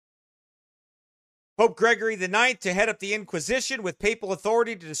 Pope Gregory IX to head up the Inquisition with papal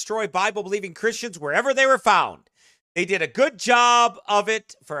authority to destroy Bible-believing Christians wherever they were found. They did a good job of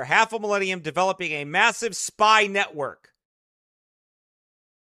it for half a millennium, developing a massive spy network.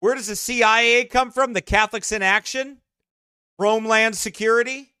 Where does the CIA come from? The Catholics in Action? Rome Land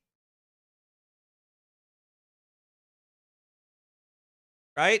Security?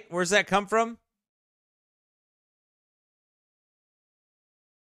 Right? Where's that come from?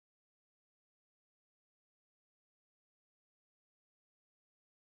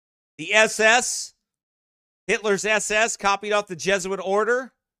 The SS, Hitler's SS, copied off the Jesuit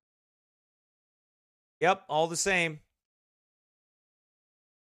order. Yep, all the same.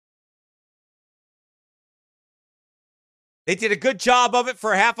 They did a good job of it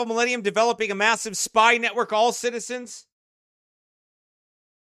for half a millennium, developing a massive spy network, all citizens.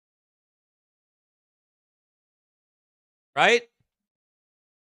 Right?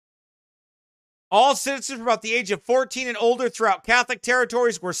 All citizens from about the age of 14 and older throughout Catholic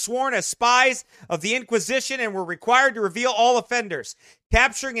territories were sworn as spies of the Inquisition and were required to reveal all offenders,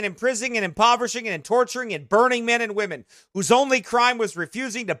 capturing and imprisoning and impoverishing and torturing and burning men and women whose only crime was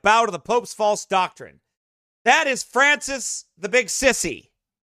refusing to bow to the Pope's false doctrine. That is Francis the Big Sissy.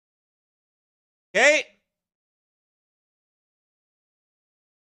 Okay?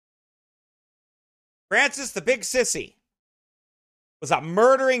 Francis the Big Sissy was a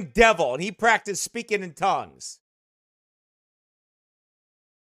murdering devil, and he practiced speaking in tongues.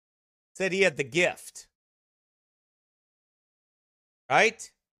 Said he had the gift.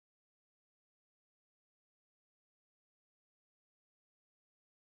 right?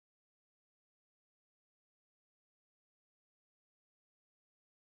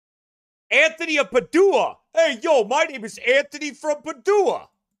 Anthony of Padua. Hey, yo, my name is Anthony from Padua.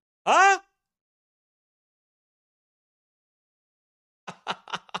 Huh?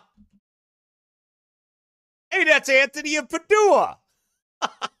 Hey, that's Anthony of Padua.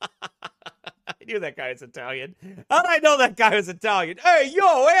 I knew that guy was Italian. How did I know that guy was Italian? Hey,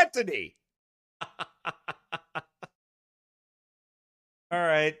 yo, Anthony. All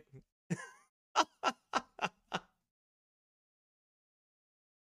right.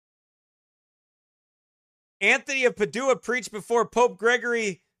 Anthony of Padua preached before Pope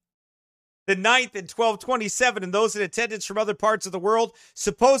Gregory the Ninth in 1227, and those in attendance from other parts of the world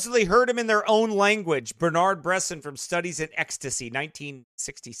supposedly heard him in their own language. Bernard Bresson from Studies in Ecstasy,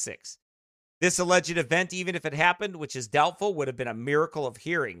 1966. This alleged event, even if it happened, which is doubtful, would have been a miracle of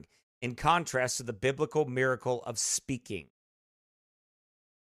hearing, in contrast to the biblical miracle of speaking.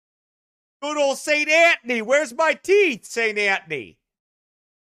 Good old St. Anthony. Where's my teeth, St. Anthony?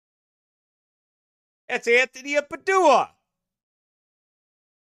 That's Anthony of Padua.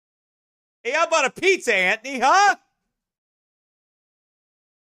 Hey, how about a pizza, Anthony, huh?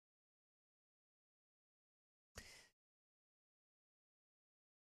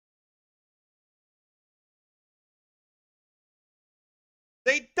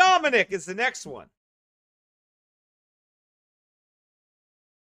 St. Dominic is the next one.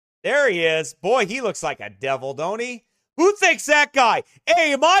 There he is. Boy, he looks like a devil, don't he? Who thinks that guy?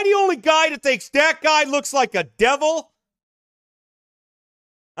 Hey, am I the only guy that thinks that guy looks like a devil?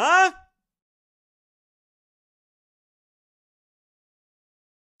 Huh?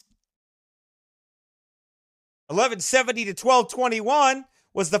 (1170 to 1221)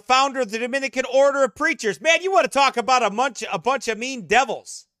 was the founder of the Dominican Order of Preachers. Man, you want to talk about a bunch of mean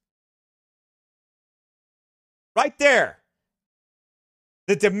devils. Right there.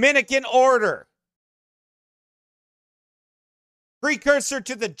 The Dominican Order. Precursor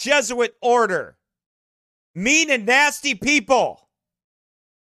to the Jesuit order. Mean and nasty people.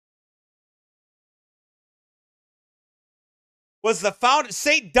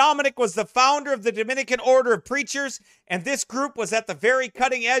 St. Dominic was the founder of the Dominican Order of Preachers, and this group was at the very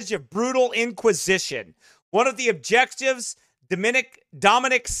cutting edge of brutal inquisition. One of the objectives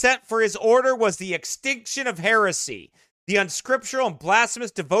Dominic set for his order was the extinction of heresy. The unscriptural and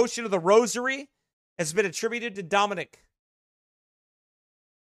blasphemous devotion of the rosary has been attributed to Dominic.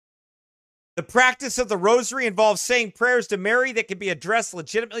 The practice of the rosary involves saying prayers to Mary that can be addressed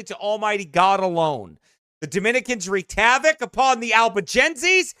legitimately to Almighty God alone. The Dominicans wreaked havoc upon the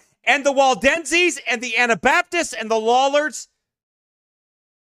Albigenses and the Waldenses and the Anabaptists and the Lollards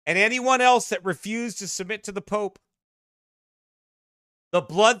and anyone else that refused to submit to the Pope. The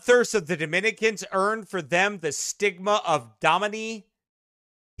bloodthirst of the Dominicans earned for them the stigma of Domini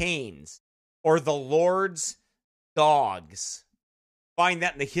Canes, or the Lord's dogs. Find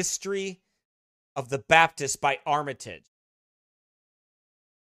that in the History of the Baptists by Armitage.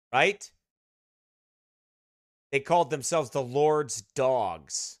 Right? They called themselves the Lord's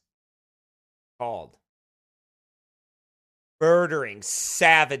dogs. Called. Murdering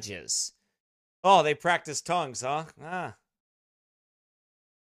savages. Oh, they practice tongues, huh?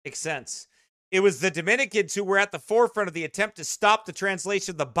 Makes sense. It was the Dominicans who were at the forefront of the attempt to stop the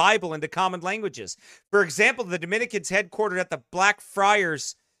translation of the Bible into common languages. For example, the Dominicans headquartered at the Black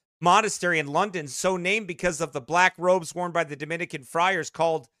Friars Monastery in London, so named because of the black robes worn by the Dominican friars,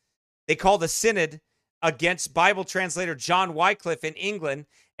 called a synod against Bible translator John Wycliffe in England,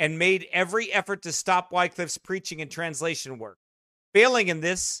 and made every effort to stop Wycliffe's preaching and translation work. Failing in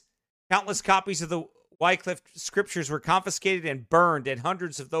this, countless copies of the Wycliffe scriptures were confiscated and burned, and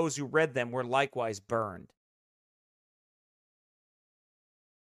hundreds of those who read them were likewise burned.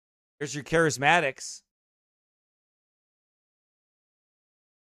 There's your charismatics.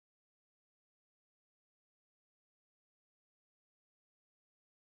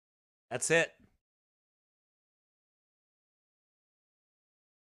 That's it.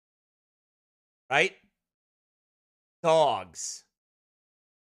 Right? Dogs.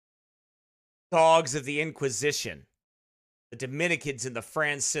 Dogs of the Inquisition. The Dominicans and the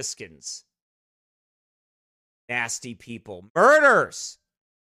Franciscans. Nasty people. Murders!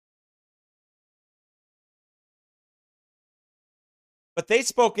 But they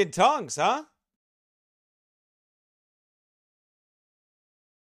spoke in tongues, huh?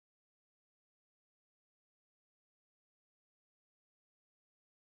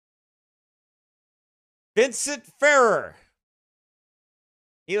 Vincent Ferrer.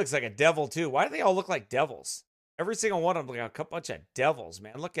 He looks like a devil, too. Why do they all look like devils? Every single one of them like a bunch of devils,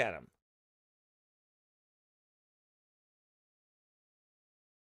 man. Look at them.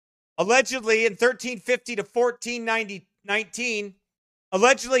 Allegedly, in 1350 to 1419,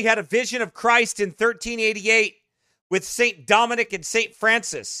 allegedly had a vision of Christ in 1388 with St. Dominic and St.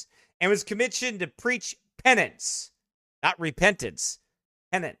 Francis, and was commissioned to preach penance, not repentance,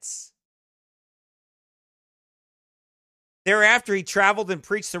 penance. Thereafter, he traveled and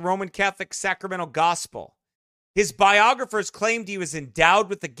preached the Roman Catholic sacramental gospel. His biographers claimed he was endowed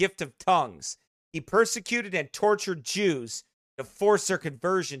with the gift of tongues. He persecuted and tortured Jews to force their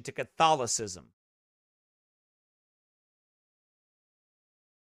conversion to Catholicism.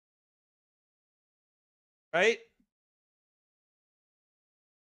 Right?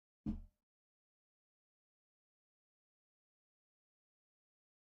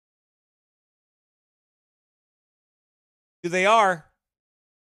 Who they are?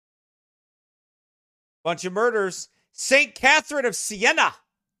 Bunch of murders. St. Catherine of Siena.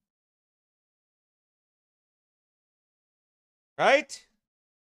 Right?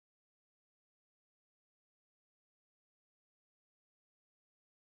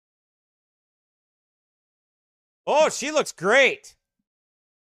 Oh, she looks great.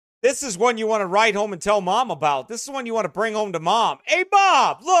 This is one you want to write home and tell mom about. This is one you want to bring home to mom. Hey,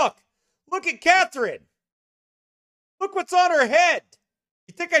 Bob, look. Look at Catherine. Look what's on her head.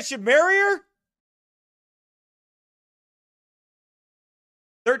 You think I should marry her?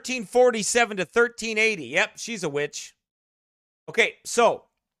 1347 to 1380. Yep, she's a witch. Okay, so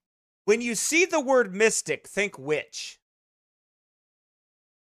when you see the word mystic, think witch.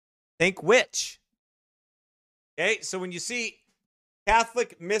 Think witch. Okay, so when you see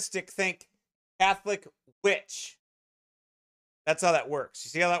Catholic mystic, think Catholic witch. That's how that works. You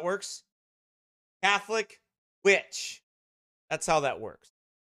see how that works? Catholic witch. That's how that works.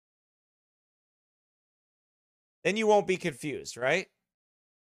 Then you won't be confused, right?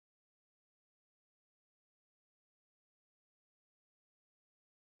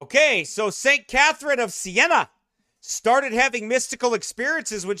 Okay, so St. Catherine of Siena started having mystical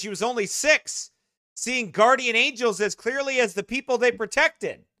experiences when she was only 6, seeing guardian angels as clearly as the people they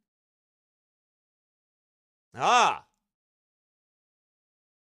protected. Ah.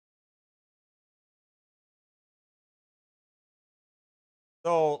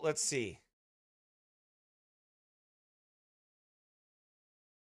 So, let's see.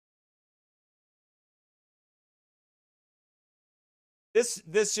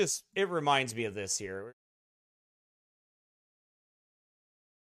 This just, it reminds me of this here.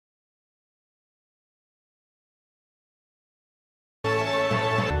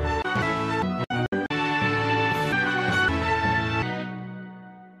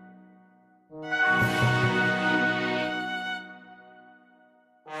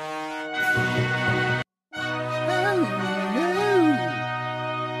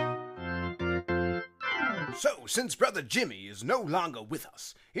 So, since Brother Jimmy is no longer with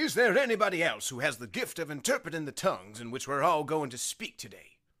us, is there anybody else who has the gift of interpreting the tongues in which we're all going to speak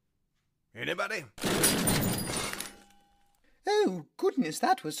today? Anybody? Oh, goodness,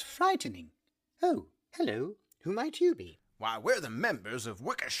 that was frightening. Oh, hello. Who might you be? Why, we're the members of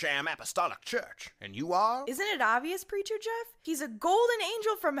Wickersham Apostolic Church, and you are? Isn't it obvious, Preacher Jeff? He's a golden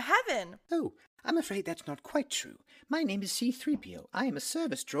angel from heaven. Oh, I'm afraid that's not quite true. My name is C-3PO. I am a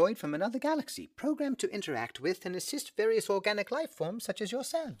service droid from another galaxy, programmed to interact with and assist various organic life forms such as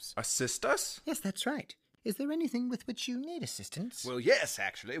yourselves. Assist us? Yes, that's right. Is there anything with which you need assistance? Well, yes,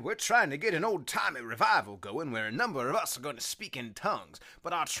 actually. We're trying to get an old-timey revival going where a number of us are going to speak in tongues,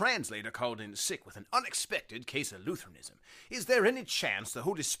 but our translator called in sick with an unexpected case of Lutheranism. Is there any chance the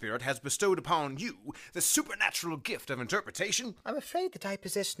Holy Spirit has bestowed upon you the supernatural gift of interpretation? I'm afraid that I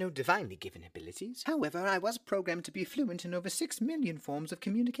possess no divinely given abilities. However, I was programmed to be fluent in over 6 million forms of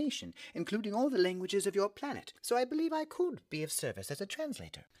communication, including all the languages of your planet, so I believe I could be of service as a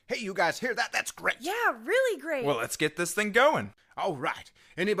translator. Hey, you guys hear that? That's great. Yeah, really great. Well, let's get this thing going. All right.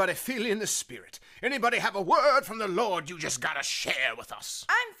 Anybody feel in the spirit? Anybody have a word from the Lord you just gotta share with us?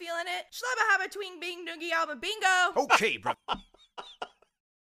 I'm feeling it. Schlubba habba twing bing doogie alba bingo. Okay, brother.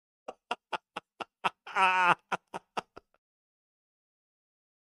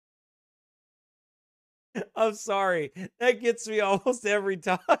 I'm sorry. That gets me almost every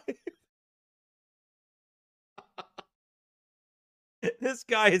time. This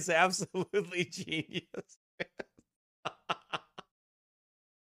guy is absolutely genius.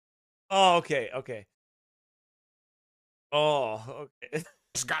 Oh, okay. Oh, okay.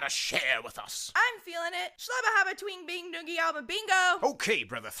 Just gotta share with us. I'm feeling it. Schlubba habba twing bing doogie alba bingo. Okay,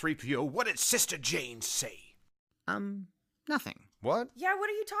 Brother 3PO, what did Sister Jane say? Nothing. What? Yeah, what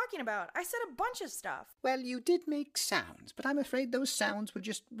are you talking about? I said a bunch of stuff. Well, you did make sounds, but I'm afraid those sounds were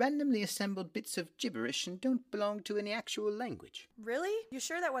just randomly assembled bits of gibberish and don't belong to any actual language. Really? You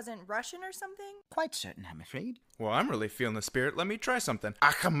sure that wasn't Russian or something? Quite certain, I'm afraid. Well, I'm really feeling the spirit. Let me try something.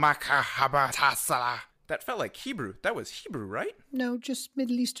 That felt like Hebrew. That was Hebrew, right? No, just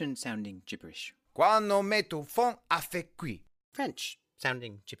Middle Eastern sounding gibberish. Quando metto fond a fait cuit. French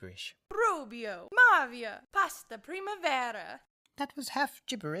sounding gibberish. Rubio, Mavia, pasta primavera. That was half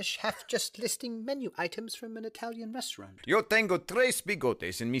gibberish, half just listing menu items from an Italian restaurant. Yo tengo tres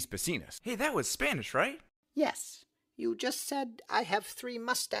bigotes en mis piscinas. Hey, that was Spanish, right? Yes, you just said I have 3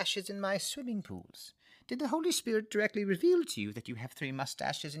 mustaches in my swimming pools. Did the Holy Spirit directly reveal to you that you have 3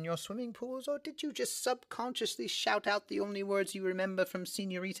 mustaches in your swimming pools, or did you just subconsciously shout out the only words you remember from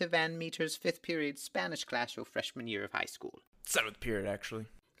Senorita Van Meter's 5th period Spanish class your freshman year of high school? 7th period, actually.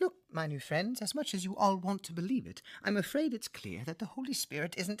 Look, my new friends, as much as you all want to believe it, I'm afraid it's clear that the Holy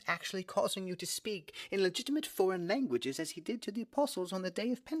Spirit isn't actually causing you to speak in legitimate foreign languages as he did to the apostles on the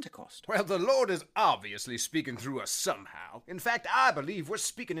day of Pentecost. Well, the Lord is obviously speaking through us somehow. In fact, I believe we're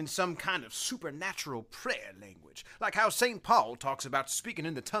speaking in some kind of supernatural prayer language, like how St. Paul talks about speaking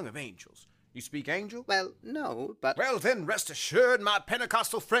in the tongue of angels. You speak angel? Well, no, but... Well, then rest assured, my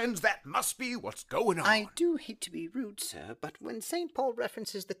Pentecostal friends, that must be what's going on. I do hate to be rude, sir, but when St. Paul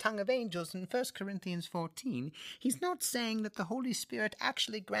references the tongue of angels in 1 Corinthians 14, he's not saying that the Holy Spirit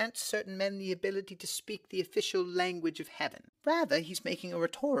actually grants certain men the ability to speak the official language of heaven. Rather, he's making a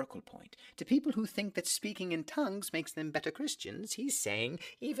rhetorical point. To people who think that speaking in tongues makes them better Christians, he's saying,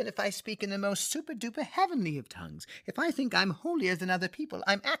 even if I speak in the most super-duper heavenly of tongues, if I think I'm holier than other people,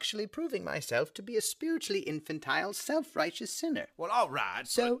 I'm actually proving myself to be a spiritually infantile, self-righteous sinner. Well, all right.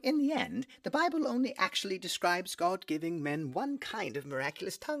 So, in the end, the Bible only actually describes God giving men one kind of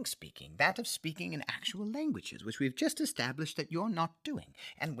miraculous tongue speaking, that of speaking in actual languages, which we've just established that you're not doing,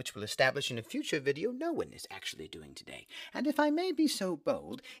 and which we'll establish in a future video no one is actually doing today. And if I may be so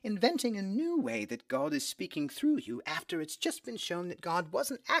bold, inventing a new way that God is speaking through you after it's just been shown that God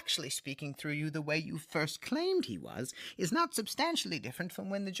wasn't actually speaking through you the way you first claimed he was, is not substantially different from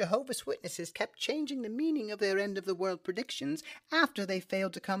when the Jehovah's Witnesses kept changing the meaning of their end-of-the-world predictions after they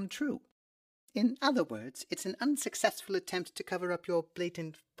failed to come true. In other words, it's an unsuccessful attempt to cover up your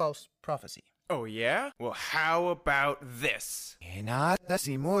blatant false prophecy. Oh, yeah? Well, how about this? Hey, that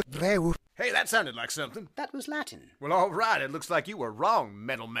sounded like something. That was Latin. Well, all right, it looks like you were wrong,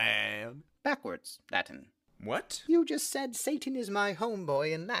 metal man. Backwards Latin. What? You just said Satan is my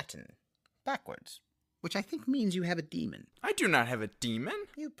homeboy in Latin. Backwards. Which I think means you have a demon. I do not have a demon.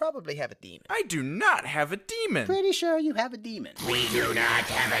 You probably have a demon. I do not have a demon. Pretty sure you have a demon. We do not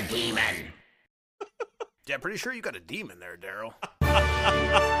have a demon. Yeah, pretty sure you got a demon there, Daryl.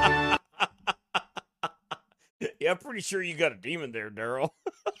 Yeah, I'm pretty sure you got a demon there, Daryl.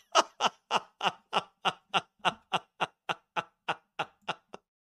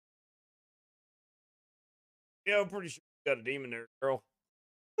 Yeah, I'm pretty sure you got a demon there, Daryl.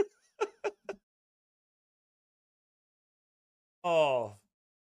 Oh.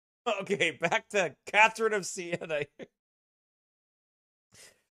 Okay, back to Catherine of Siena.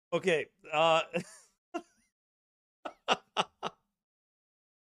 Okay,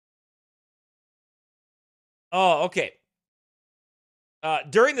 Oh, okay.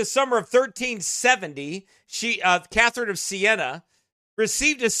 During the summer of 1370, Catherine of Siena,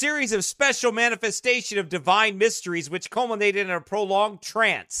 received a series of special manifestation of divine mysteries which culminated in a prolonged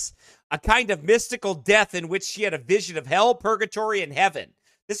trance, a kind of mystical death in which she had a vision of hell, purgatory, and heaven.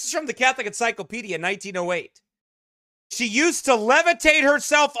 This is from the Catholic Encyclopedia, 1908. She used to levitate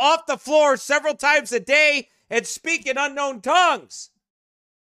herself off the floor several times a day and speak in unknown tongues.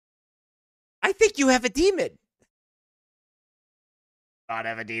 I think you have a demon. Not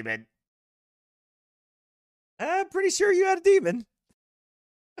have a demon. I'm pretty sure you had a demon.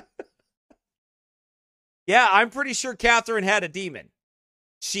 Yeah, I'm pretty sure Catherine had a demon.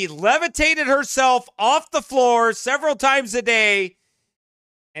 She levitated herself off the floor several times a day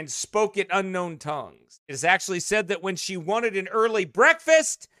and spoke in unknown tongues. It is actually said that when she wanted an early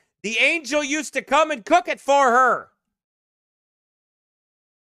breakfast, the angel used to come and cook it for her.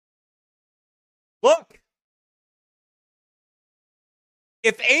 Look.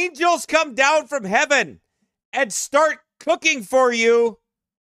 If angels come down from heaven and start cooking for you,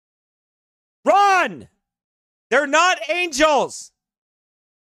 run! They're not angels.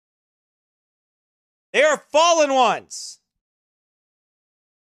 They are fallen ones.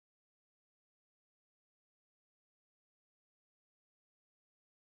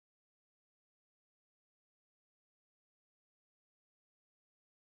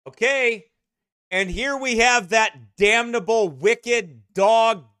 Okay. And here we have that damnable, wicked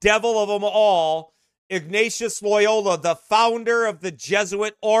dog devil of them all, Ignatius Loyola, the founder of the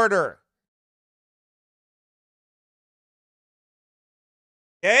Jesuit order.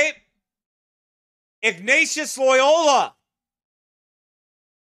 Okay? Ignatius Loyola.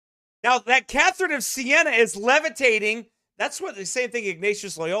 Now, that Catherine of Siena is levitating. That's what the same thing,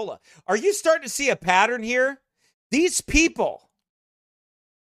 Ignatius Loyola. Are you starting to see a pattern here? These people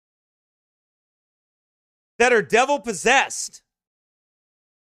that are devil-possessed,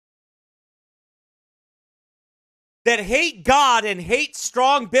 that hate God and hate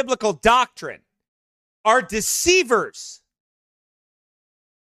strong biblical doctrine, are deceivers.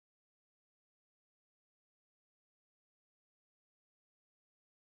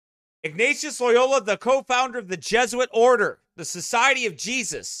 Ignatius Loyola, the co-founder of the Jesuit order, the Society of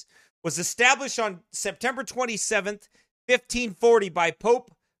Jesus, was established on September 27th, 1540 by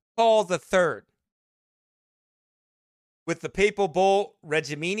Pope Paul III with the papal bull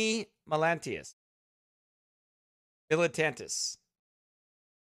Regimini Militantis.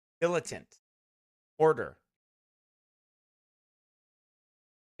 Militant. Order.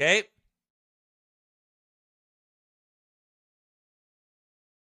 Okay?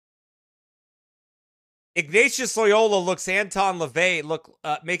 Ignatius Loyola makes Anton LaVey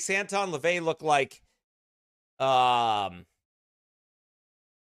look like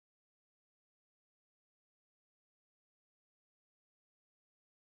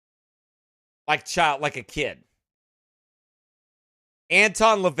like a kid.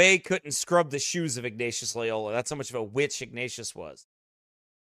 Anton LaVey couldn't scrub the shoes of Ignatius Loyola. That's how much of a witch Ignatius was.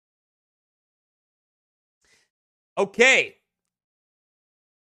 Okay.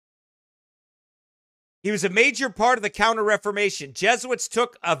 He was a major part of the Counter-Reformation. Jesuits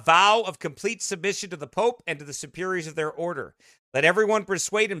took a vow of complete submission to the Pope and to the superiors of their order. Let everyone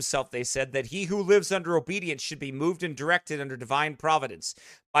persuade himself, they said, that he who lives under obedience should be moved and directed under divine providence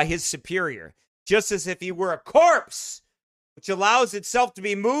by his superior, just as if he were a corpse, which allows itself to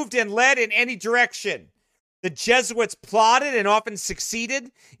be moved and led in any direction. The Jesuits plotted and often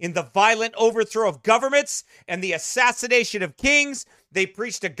succeeded in the violent overthrow of governments and the assassination of kings. They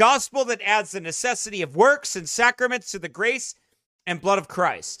preached a gospel that adds the necessity of works and sacraments to the grace and blood of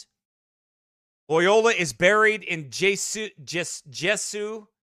Christ. Loyola is buried in Jesu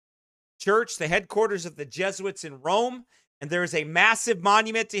Church, the headquarters of the Jesuits in Rome, and there is a massive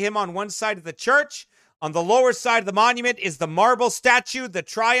monument to him on one side of the church. On the lower side of the monument is the marble statue, The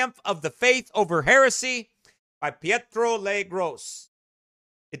Triumph of the Faith Over Heresy, by Pietro Le Gros.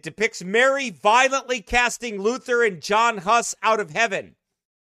 It depicts Mary violently casting Luther and John Huss out of heaven.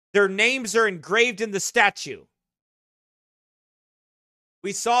 Their names are engraved in the statue.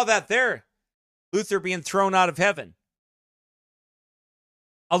 We saw that there, Luther being thrown out of heaven.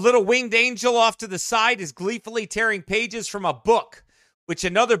 A little winged angel off to the side is gleefully tearing pages from a book, which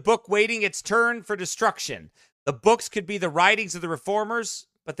another book waiting its turn for destruction. The books could be the writings of the reformers,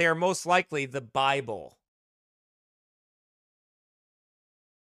 but they are most likely the Bible.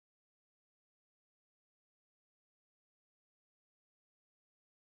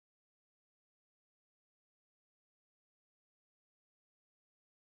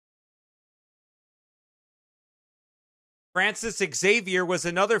 Francis Xavier was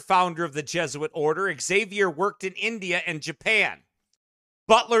another founder of the Jesuit order. Xavier worked in India and Japan.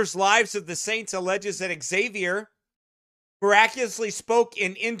 Butler's Lives of the Saints alleges that Xavier miraculously spoke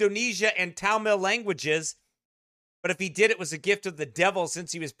in Indonesia and Tamil languages, but if he did, it was a gift of the devil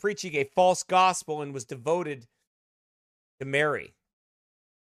since he was preaching a false gospel and was devoted to Mary.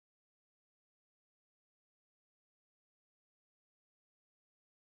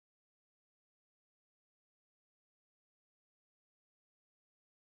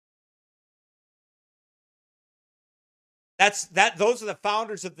 Those are the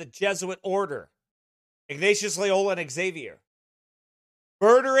founders of the Jesuit order. Ignatius Loyola and Xavier.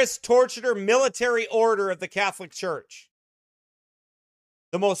 Murderous, torturer, military order of the Catholic Church.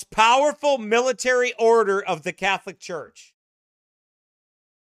 The most powerful military order of the Catholic Church.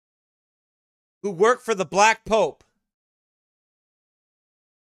 Who work for the Black Pope.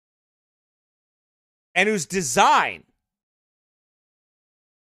 And whose design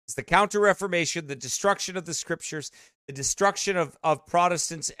is the Counter-Reformation, the destruction of the Scriptures, the destruction of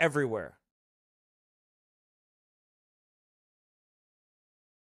Protestants everywhere.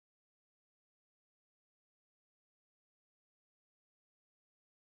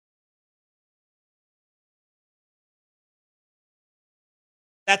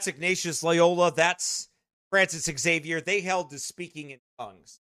 That's Ignatius Loyola. That's Francis Xavier. They held to speaking in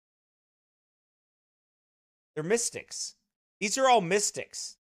tongues. They're mystics. These are all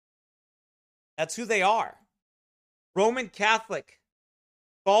mystics. That's who they are. Roman Catholic.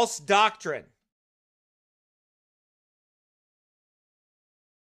 False doctrine.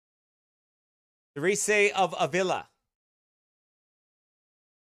 Teresa of Avila.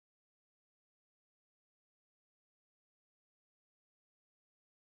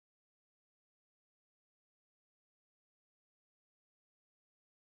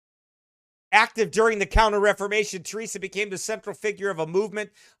 Active during the Counter-Reformation, Teresa became the central figure of a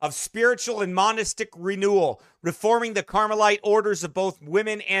movement of spiritual and monastic renewal, reforming the Carmelite orders of both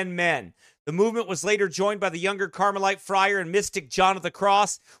women and men. The movement was later joined by the younger Carmelite friar and mystic John of the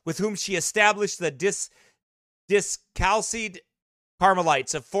Cross, with whom she established the Discalced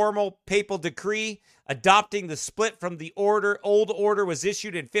Carmelites. A formal papal decree adopting the split from the old order was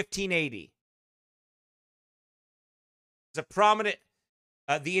issued in 1580. It's a prominent...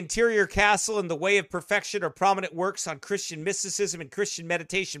 The Interior Castle and The Way of Perfection are prominent works on Christian mysticism and Christian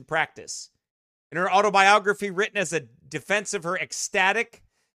meditation practice. In her autobiography, written as a defense of her ecstatic,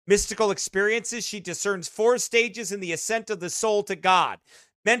 mystical experiences, she discerns 4 stages in the ascent of the soul to God: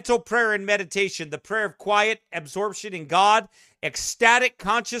 mental prayer and meditation, the prayer of quiet absorption in God, ecstatic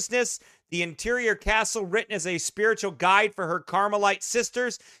consciousness. The Interior Castle, written as a spiritual guide for her Carmelite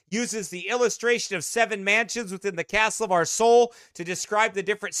sisters, uses the illustration of 7 mansions within the castle of our soul to describe the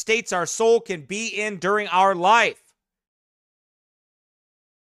different states our soul can be in during our life.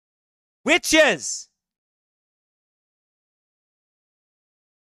 Witches!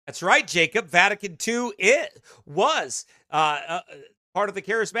 That's right, Jacob. Vatican II, it was part of the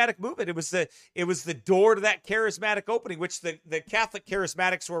charismatic movement. It was the door to that charismatic opening, which the Catholic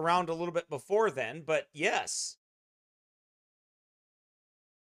charismatics were around a little bit before then, but yes.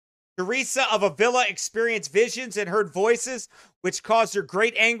 Teresa of Avila experienced visions and heard voices, which caused her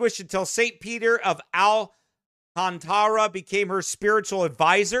great anguish until St. Peter of Alcantara became her spiritual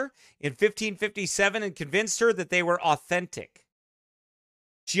advisor in 1557 and convinced her that they were authentic.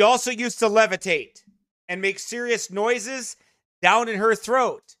 She also used to levitate and make serious noises down in her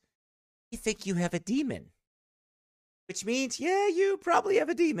throat. You think you have a demon. Which means, yeah, you probably have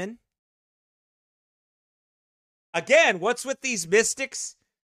a demon. Again, what's with these mystics?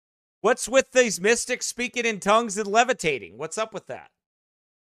 What's with these mystics speaking in tongues and levitating? What's up with that?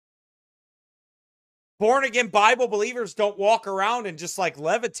 Born-again Bible believers don't walk around and just like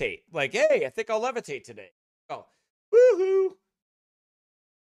levitate. Like, hey, I think I'll levitate today. Oh, woohoo.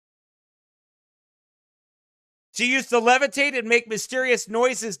 She used to levitate and make mysterious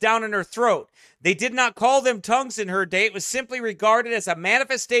noises down in her throat. They did not call them tongues in her day. It was simply regarded as a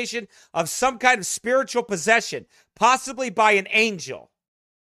manifestation of some kind of spiritual possession, possibly by an angel.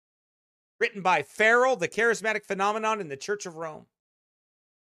 Written by Farrell, The Charismatic Phenomenon in the Church of Rome.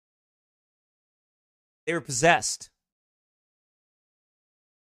 They were possessed.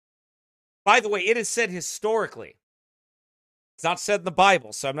 By the way, it is said historically. It's not said in the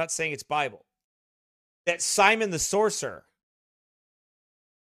Bible, so I'm not saying it's Bible. That Simon the sorcerer,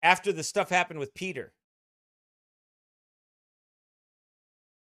 after the stuff happened with Peter,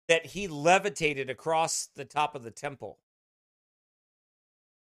 that he levitated across the top of the temple.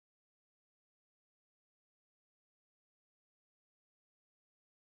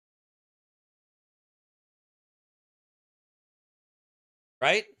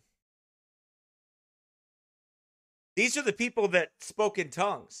 Right? These are the people that spoke in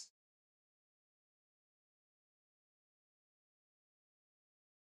tongues.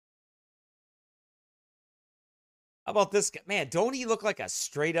 How about this guy? Man, don't he look like a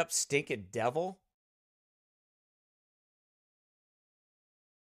straight up stinking devil?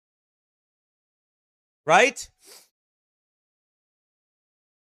 Right?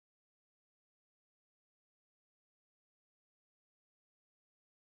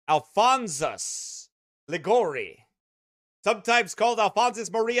 Alphonsus Ligori, sometimes called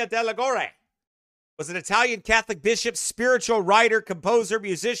Alphonsus Maria de Ligori, was an Italian Catholic bishop, spiritual writer, composer,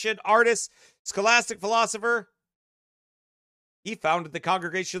 musician, artist, scholastic philosopher. He founded the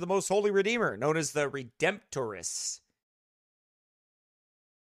Congregation of the Most Holy Redeemer, known as the Redemptorists.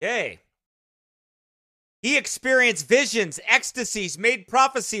 Yay. He experienced visions, ecstasies, made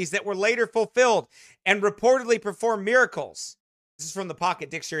prophecies that were later fulfilled, and reportedly performed miracles. This is from the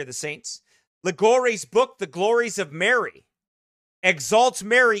Pocket Dictionary of the Saints. Ligori's book, The Glories of Mary, exalts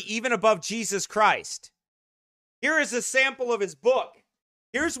Mary even above Jesus Christ. Here is a sample of his book.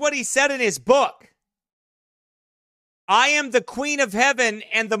 Here's what he said in his book. I am the Queen of Heaven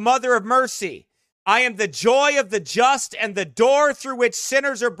and the Mother of Mercy. I am the joy of the just and the door through which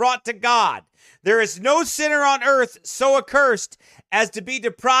sinners are brought to God. There is no sinner on earth so accursed as to be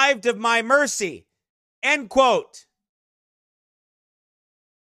deprived of my mercy. End quote.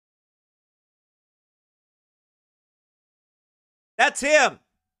 That's him.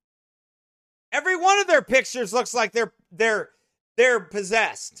 Every one of their pictures looks like they're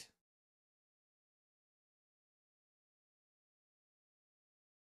possessed.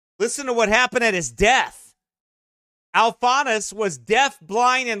 Listen to what happened at his death. Alphanus was deaf,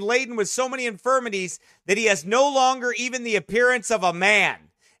 blind, and laden with so many infirmities that he has no longer even the appearance of a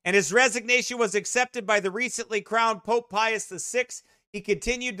man. And his resignation was accepted by the recently crowned Pope Pius VI. He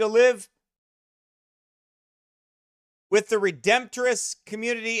continued to live with the Redemptorist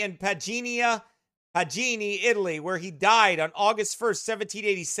community in Pagini, Italy, where he died on August 1st,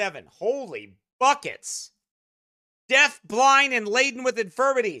 1787. Holy buckets. Deaf, blind, and laden with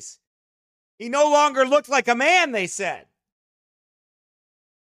infirmities. He no longer looked like a man, they said.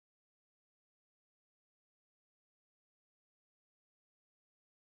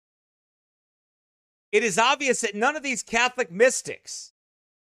 It is obvious that none of these Catholic mystics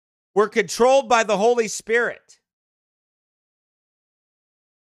were controlled by the Holy Spirit,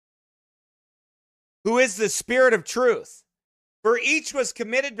 who is the Spirit of truth. For each was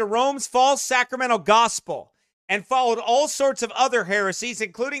committed to Rome's false sacramental gospel and followed all sorts of other heresies,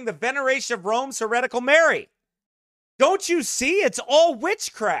 including the veneration of Rome's heretical Mary. Don't you see? It's all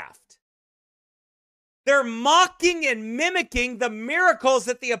witchcraft. They're mocking and mimicking the miracles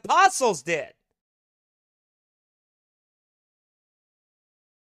that the apostles did.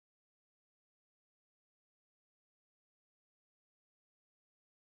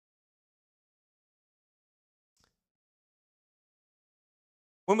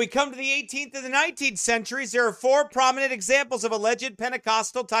 When we come to the 18th and the 19th centuries, there are four prominent examples of alleged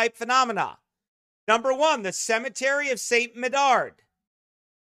Pentecostal-type phenomena. Number one, the cemetery of St. Medard.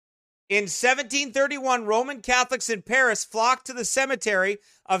 In 1731, Roman Catholics in Paris flocked to the cemetery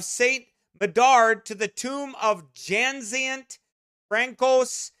of St. Medard to the tomb of Jesuits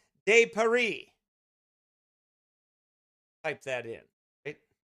Francos de Paris. Type that in. Right?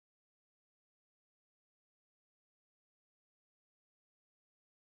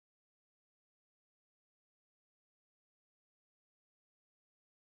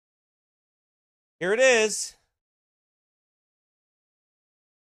 Here it is.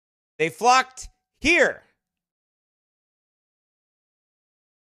 They flocked here.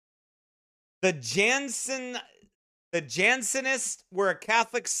 The Jansenists were a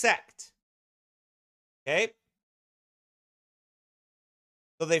Catholic sect. Okay?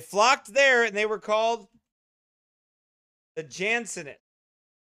 So they flocked there and they were called the Jansenists.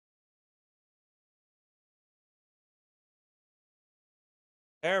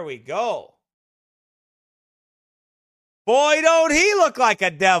 There we go. Boy, don't he look like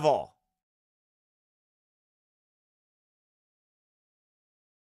a devil.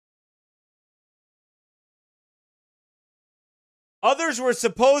 Others were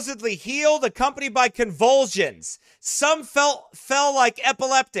supposedly healed, accompanied by convulsions. Some fell like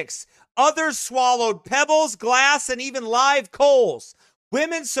epileptics. Others swallowed pebbles, glass, and even live coals.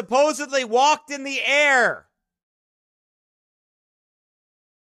 Women supposedly walked in the air.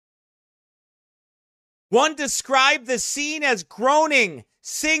 One described the scene as groaning,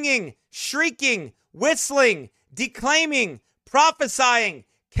 singing, shrieking, whistling, declaiming, prophesying,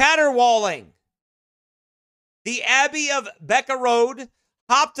 caterwauling. The Abbey of Beckerode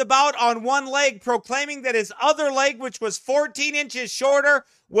hopped about on one leg, proclaiming that his other leg, which was 14 inches shorter,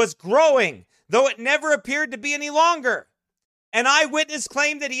 was growing, though it never appeared to be any longer. An eyewitness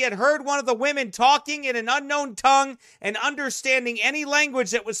claimed that he had heard one of the women talking in an unknown tongue and understanding any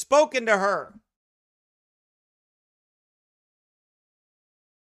language that was spoken to her.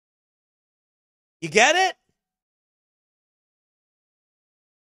 You get it?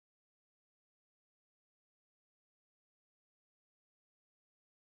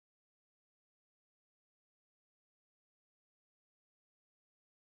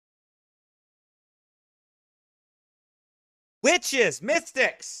 Witches,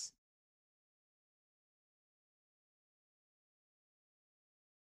 mystics.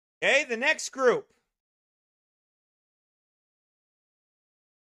 Okay, the next group.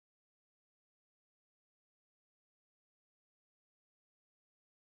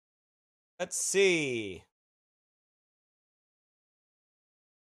 Let's see.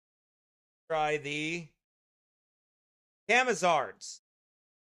 Try the Camisards.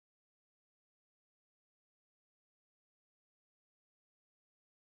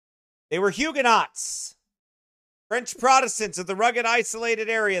 They were Huguenots, French Protestants of the rugged, isolated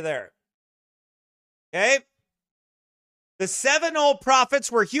area there. Okay? The seven old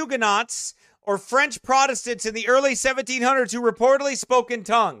prophets were Huguenots or French Protestants in the early 1700s who reportedly spoke in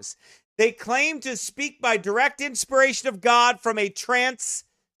tongues. They claimed to speak by direct inspiration of God from a trance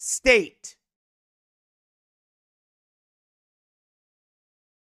state.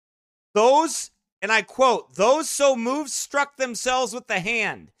 Those, and I quote, those so moved struck themselves with the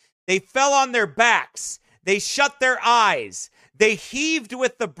hand. They fell on their backs. They shut their eyes. They heaved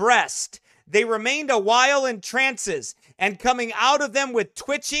with the breast. They remained a while in trances, and coming out of them with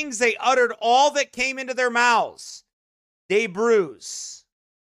twitchings, they uttered all that came into their mouths. De Bruce,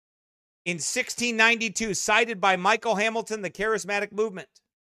 in 1692, cited by Michael Hamilton, the charismatic movement.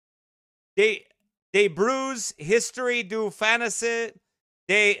 De Bruce, History du Fantasy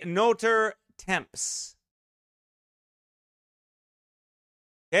de Notre Temps.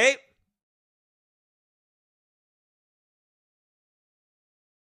 Okay?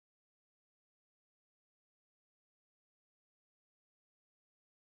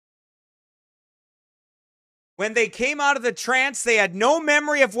 When they came out of the trance, they had no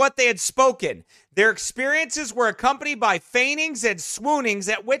memory of what they had spoken. Their experiences were accompanied by faintings and swoonings,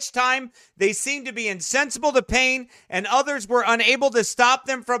 at which time they seemed to be insensible to pain, and others were unable to stop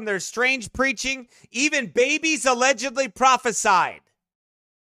them from their strange preaching. Even babies allegedly prophesied.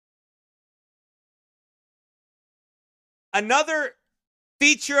 Another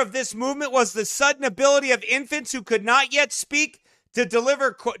feature of this movement was the sudden ability of infants who could not yet speak to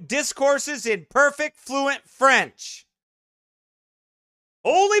deliver discourses in perfect, fluent French.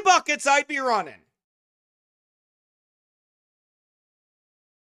 Holy buckets, I'd be running.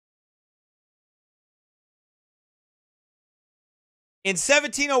 In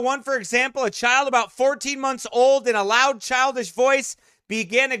 1701, for example, a child about 14 months old in a loud, childish voice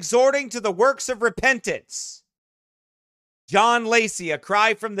began exhorting to the works of repentance. John Lacey, A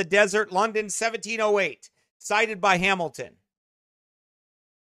Cry from the Desert, London, 1708, cited by Hamilton.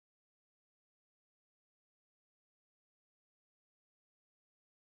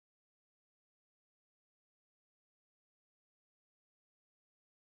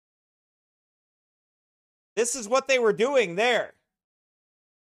 This is what they were doing there.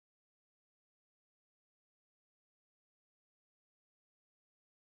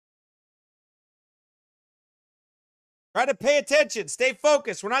 Try to pay attention. Stay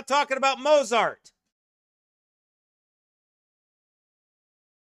focused. We're not talking about Mozart.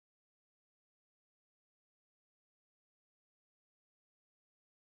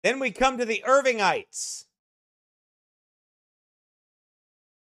 Then we come to the Irvingites.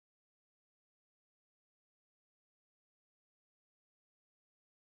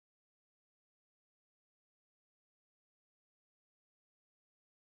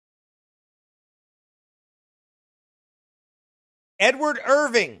 Edward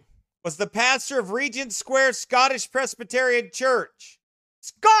Irving was the pastor of Regent Square Scottish Presbyterian Church.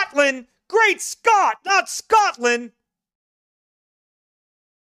 Scotland! Great Scott! Not Scotland!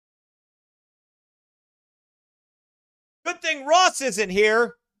 Good thing Ross isn't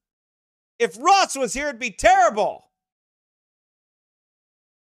here. If Ross was here, it'd be terrible.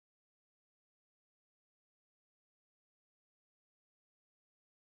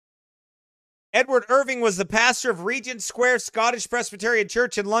 Edward Irving was the pastor of Regent Square Scottish Presbyterian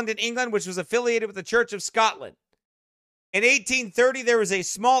Church in London, England, which was affiliated with the Church of Scotland. In 1830, there was a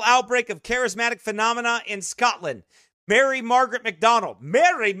small outbreak of charismatic phenomena in Scotland. Mary Margaret MacDonald.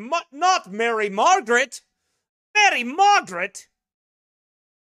 Not Mary Margaret. Mary Margaret.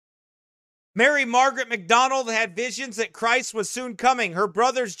 Mary Margaret MacDonald had visions that Christ was soon coming. Her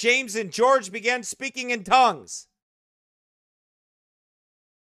brothers James and George began speaking in tongues.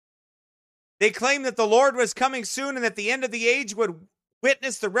 They claimed that the Lord was coming soon and that the end of the age would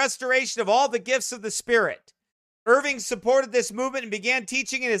witness the restoration of all the gifts of the Spirit. Irving supported this movement and began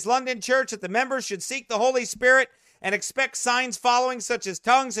teaching in his London church that the members should seek the Holy Spirit and expect signs following, such as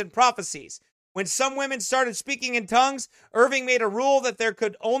tongues and prophecies. When some women started speaking in tongues, Irving made a rule that there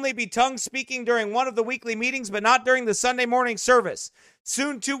could only be tongue speaking during one of the weekly meetings, but not during the Sunday morning service.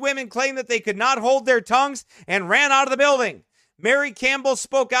 Soon 2 women claimed that they could not hold their tongues and ran out of the building. Mary Campbell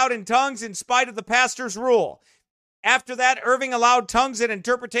spoke out in tongues in spite of the pastor's rule. After that, Irving allowed tongues and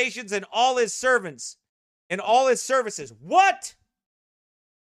interpretations in all his services. What?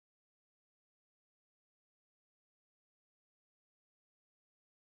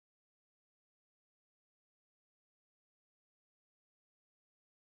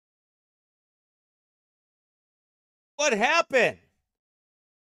 What happened?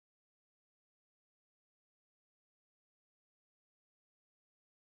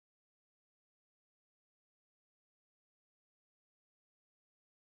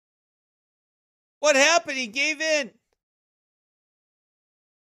 What happened? He gave in.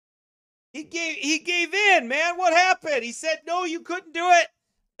 He gave in, man. What happened? He said, no, you couldn't do it.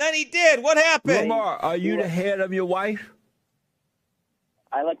 Then he did. What happened? Lamar, are you the head of your wife?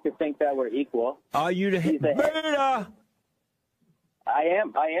 I like to think that we're equal. Are you the head? Beta! I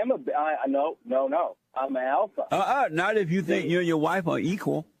am no. I'm an alpha. Not if you think you and your wife are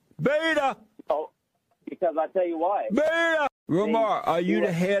equal. Beta! Oh, because I tell you why. Beta! Ramar, are you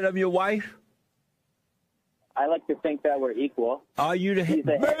the head of your wife? I like to think that we're equal. Are you the head?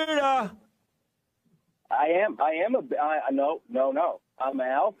 Beta! I am no. I'm an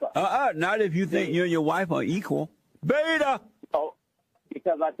alpha. Not if you think you and your wife are equal. Beta! Oh,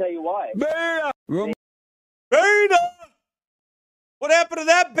 because I tell you why. Beta! Beta! What happened to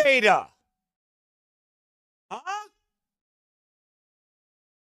that beta? Huh?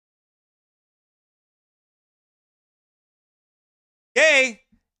 Okay.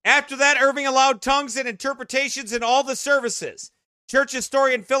 After that, Irving allowed tongues and interpretations in all the services. Church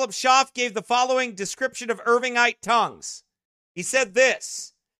historian Philip Schaff gave the following description of Irvingite tongues. He said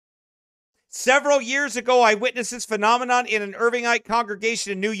this: several years ago, I witnessed this phenomenon in an Irvingite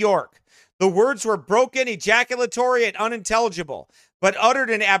congregation in New York. The words were broken, ejaculatory, and unintelligible, but uttered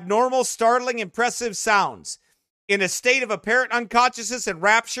in abnormal, startling, impressive sounds. In a state of apparent unconsciousness and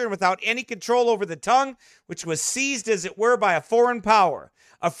rapture and without any control over the tongue, which was seized as it were by a foreign power.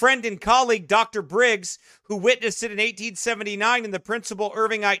 A friend and colleague, Dr. Briggs, who witnessed it in 1879 in the principal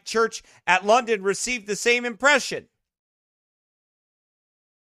Irvingite church at London, received the same impression.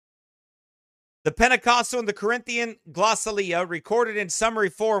 The Pentecostal and the Corinthian glossalia recorded in summary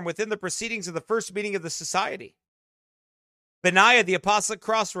form within the proceedings of the first meeting of the society. Benaiah, the Apostolic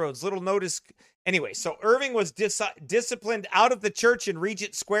Crossroads, little notice. Anyway, so Irving was disciplined out of the church in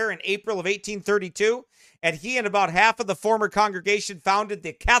Regent Square in April of 1832, and he and about half of the former congregation founded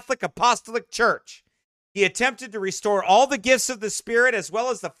the Catholic Apostolic Church. He attempted to restore all the gifts of the Spirit as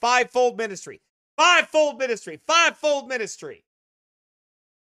well as the fivefold ministry. Fivefold ministry! Fivefold ministry!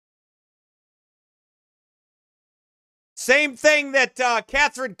 Same thing that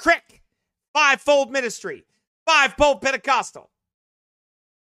Catherine Crick, fivefold ministry, fivefold Pentecostal.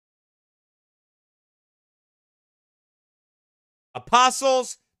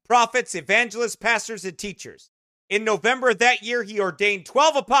 Apostles, prophets, evangelists, pastors, and teachers. In November of that year, he ordained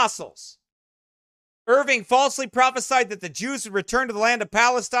 12 apostles. Irving falsely prophesied that the Jews would return to the land of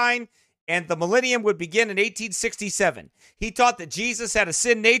Palestine and the millennium would begin in 1867. He taught that Jesus had a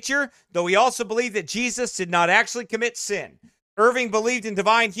sin nature, though he also believed that Jesus did not actually commit sin. Irving believed in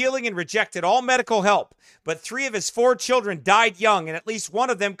divine healing and rejected all medical help, but 3 of his 4 children died young, and at least one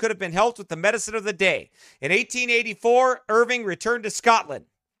of them could have been helped with the medicine of the day. In 1884, Irving returned to Scotland.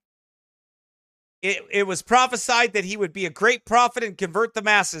 It was prophesied that he would be a great prophet and convert the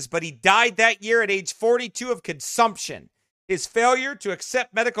masses, but he died that year at age 42 of consumption. His failure to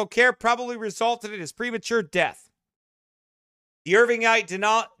accept medical care probably resulted in his premature death. The Irvingite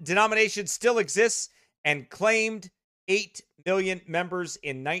denomination still exists and claimed 8 million members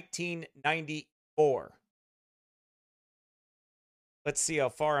in 1994. Let's see how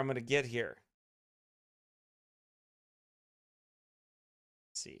far I'm going to get here.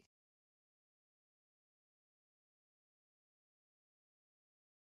 Let's see.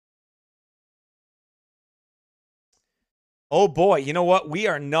 Oh boy, you know what? We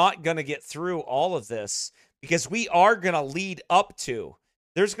are not going to get through all of this because we are going to lead up to,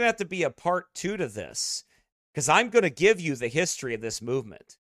 there's going to have to be a part 2 to this because I'm going to give you the history of this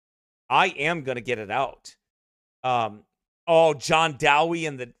movement. I am going to get it out. John Dowie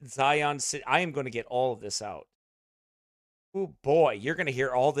and the Zion City. I am going to get all of this out. Oh boy, you're going to hear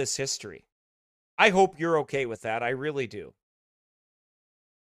all this history. I hope you're okay with that. I really do.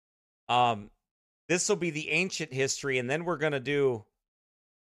 This will be the ancient history, and then we're going to do,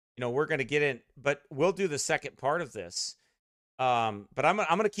 we're going to get in, but we'll do the second part of this. But I'm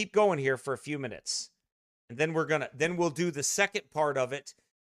going to keep going here for a few minutes, and then we'll do the second part of it,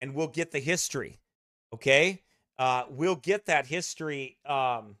 and we'll get the history. Okay? We'll get that history.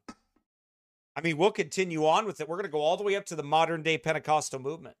 We'll continue on with it. We're going to go all the way up to the modern day Pentecostal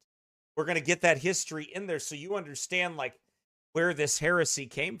movement. We're going to get that history in there so you understand where this heresy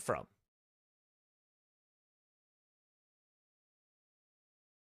came from.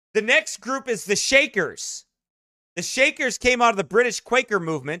 The next group is the Shakers. The Shakers came out of the British Quaker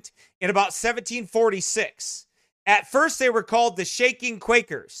movement in about 1746. At first, they were called the Shaking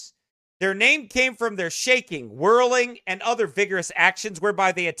Quakers. Their name came from their shaking, whirling, and other vigorous actions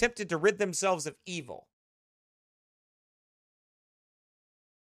whereby they attempted to rid themselves of evil.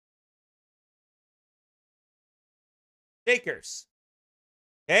 Shakers.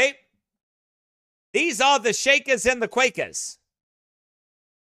 Okay? These are the Shakers and the Quakers.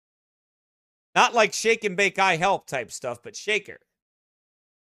 Not like shake and bake, I help type stuff, but Shakers.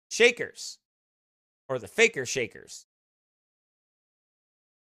 Or the Faker Shakers.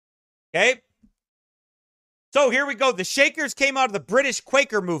 Okay? So here we go. The Shakers came out of the British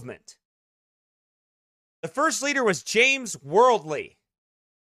Quaker movement. The first leader was James Worldly.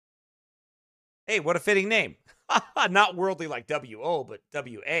 Hey, what a fitting name. Not worldly like W-O, but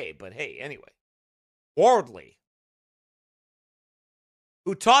W-A. But hey, anyway. Worldly.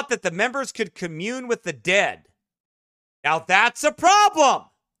 Who taught that the members could commune with the dead. Now that's a problem.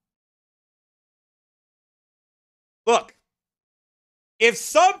 Look, if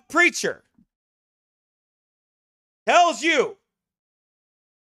some preacher tells you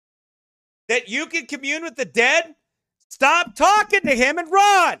that you can commune with the dead, stop talking to him and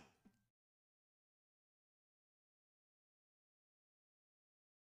run.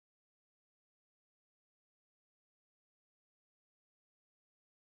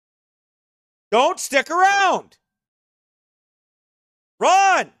 Don't stick around.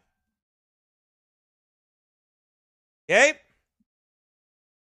 Run. Okay?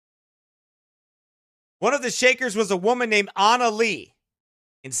 One of the Shakers was a woman named Anna Lee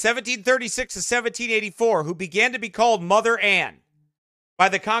in 1736 to 1784 who began to be called Mother Ann by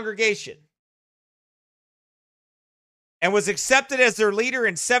the congregation and was accepted as their leader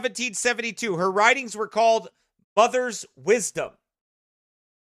in 1772. Her writings were called Mother's Wisdom.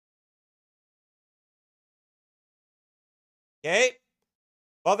 Okay?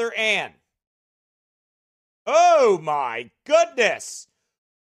 Mother Ann. Oh my goodness.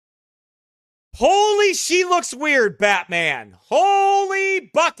 Holy, she looks weird, Batman.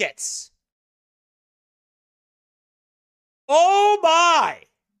 Holy buckets. Oh my.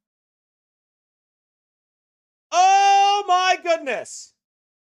 Oh my goodness.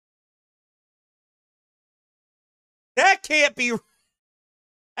 That can't be.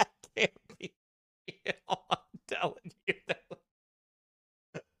 That can't be real. I'm telling you that.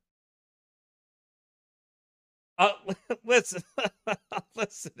 Listen,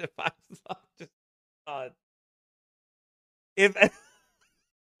 listen. If I'm just, if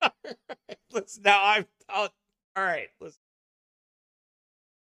listen now, all right. Listen,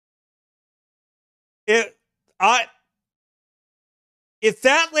 if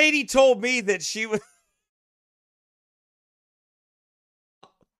that lady told me that she was,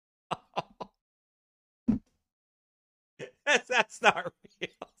 that's not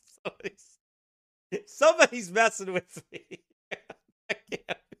real. Somebody's messing with me. I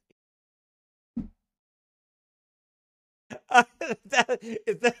can't.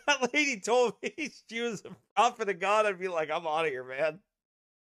 If that lady told me she was a prophet of God, I'd be like, I'm out of here, man.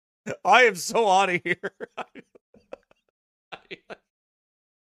 I am so out of here.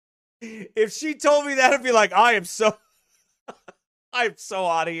 If she told me that, I'd be like, I'm so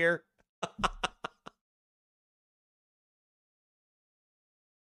out of here.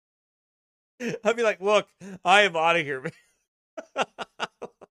 I'd be like, look, I am out of here, man.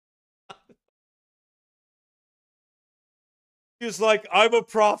 He's like, I'm a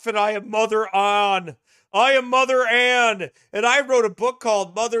prophet. I am Mother Ann. I am Mother Ann. And I wrote a book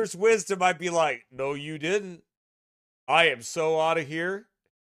called Mother's Wisdom. I'd be like, no, you didn't. I am so out of here.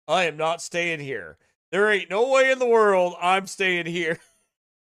 I am not staying here. There ain't no way in the world I'm staying here.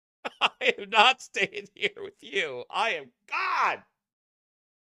 I am not staying here with you. I am God.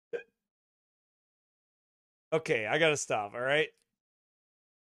 Okay, I gotta stop, all right?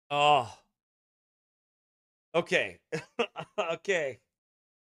 Oh. Okay. Okay.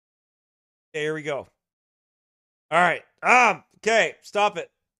 Here we go. All right. Okay, stop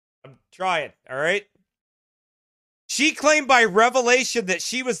it. I'm trying, all right? She claimed by revelation that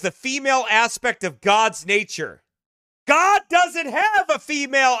she was the female aspect of God's nature. God doesn't have a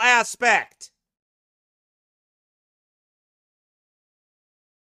female aspect.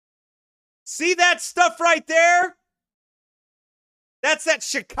 See that stuff right there? That's that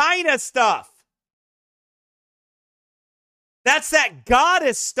Shekinah stuff. That's that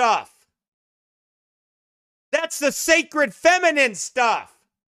goddess stuff. That's the sacred feminine stuff.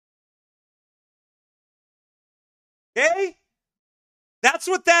 Okay? That's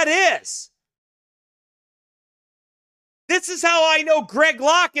what that is. This is how I know Greg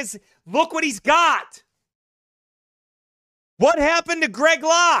Locke is. Look what he's got. What happened to Greg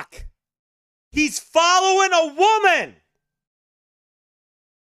Locke? He's following a woman.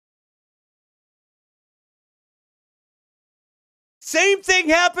 Same thing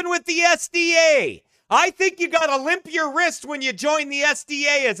happened with the SDA. I think you got to limp your wrist when you join the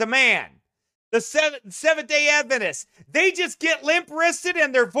SDA as a man. The Seventh-day Adventists, they just get limp-wristed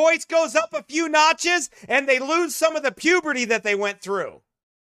and their voice goes up a few notches and they lose some of the puberty that they went through.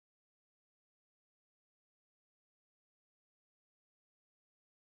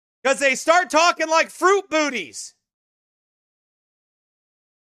 Because they start talking like fruit booties.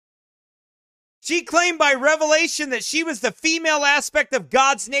 She claimed by revelation that she was the female aspect of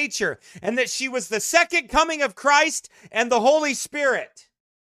God's nature and that she was the second coming of Christ and the Holy Spirit.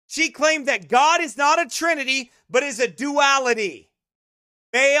 She claimed that God is not a trinity, but is a duality,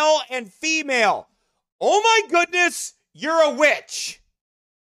 male and female. Oh my goodness, you're a witch.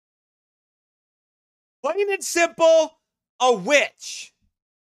 Plain and simple, a witch.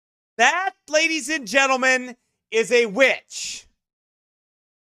 That, ladies and gentlemen, is a witch.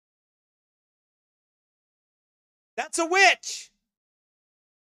 That's a witch.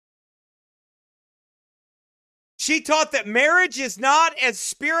 She taught that marriage is not as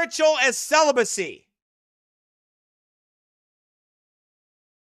spiritual as celibacy.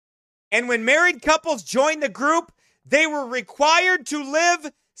 And when married couples joined the group, they were required to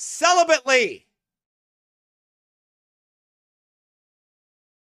live celibately.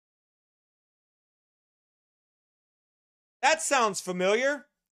 That sounds familiar.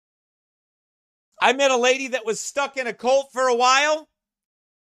 I met a lady that was stuck in a cult for a while.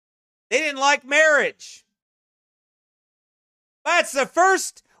 They didn't like marriage. That's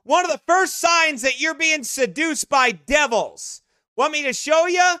one of the first signs that you're being seduced by devils. Want me to show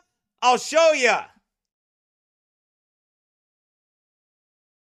you? I'll show you.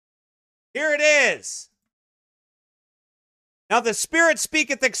 Here it is. Now the Spirit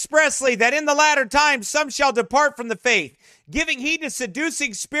speaketh expressly that in the latter times some shall depart from the faith, giving heed to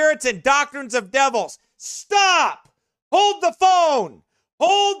seducing spirits and doctrines of devils. Stop! Hold the phone!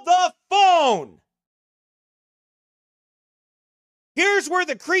 Hold the phone! Here's where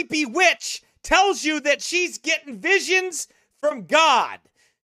the creepy witch tells you that she's getting visions from God.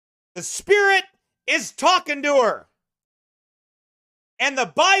 The Spirit is talking to her. And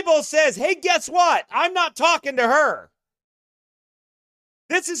the Bible says, hey, guess what? I'm not talking to her.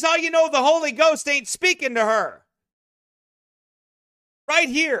 This is how you know the Holy Ghost ain't speaking to her. Right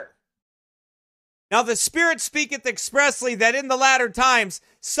here. Now the Spirit speaketh expressly that in the latter times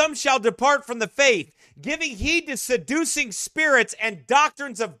some shall depart from the faith, giving heed to seducing spirits and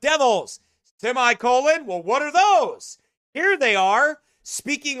doctrines of devils. Semicolon, well, what are those? Here they are,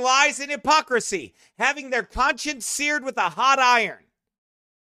 speaking lies and hypocrisy, having their conscience seared with a hot iron,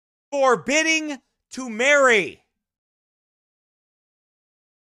 forbidding to marry.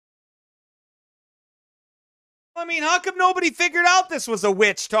 I mean, how come nobody figured out this was a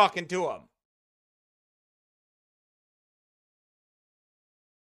witch talking to him?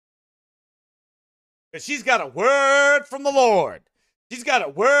 Because she's got a word from the Lord. She's got a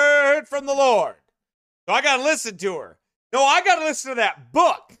word from the Lord. So I got to listen to her. No, I got to listen to that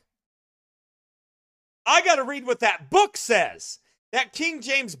book. I got to read what that book says. That King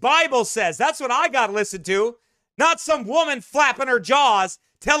James Bible says. That's what I got to listen to. Not some woman flapping her jaws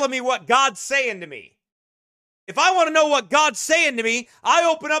telling me what God's saying to me. If I want to know what God's saying to me, I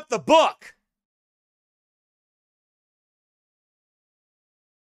open up the book.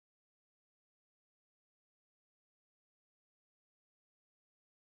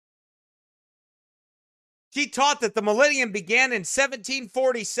 She taught that the millennium began in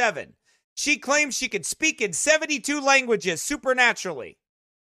 1747. She claims she could speak in 72 languages supernaturally.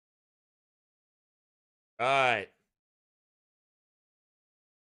 All right.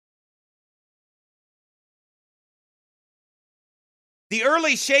 The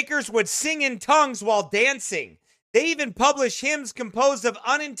early Shakers would sing in tongues while dancing. They even published hymns composed of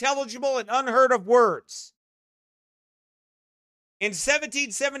unintelligible and unheard of words. In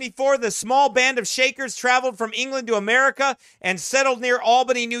 1774, the small band of Shakers traveled from England to America and settled near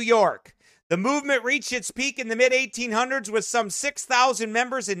Albany, New York. The movement reached its peak in the mid-1800s with some 6,000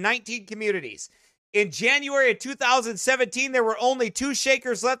 members in 19 communities. In January of 2017, there were only 2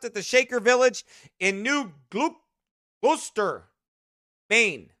 Shakers left at the Shaker Village in New Gloucester,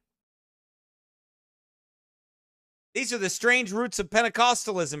 Maine. These are the strange roots of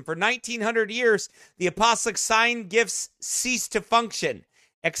Pentecostalism. For 1900 years, the apostolic sign gifts ceased to function,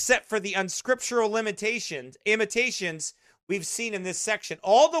 except for the unscriptural imitations we've seen in this section.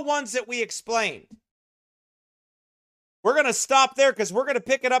 All the ones that we explained. We're going to stop there because we're going to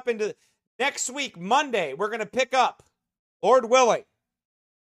pick it up into next week, Monday. We're going to pick up, Lord willing,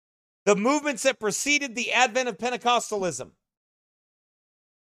 the movements that preceded the advent of Pentecostalism.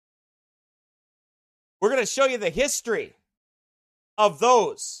 We're going to show you the history of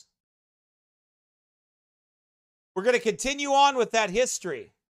those. We're going to continue on with that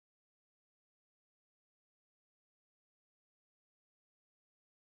history.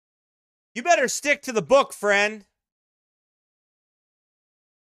 You better stick to the book, friend.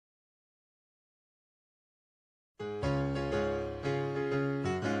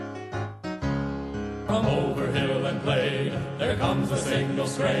 From over hill and plain, there comes the signal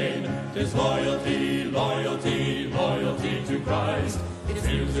strain. 'Tis loyalty, loyalty, loyalty to Christ. Its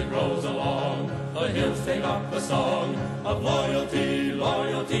music rolls along, the hills take up a song of loyalty,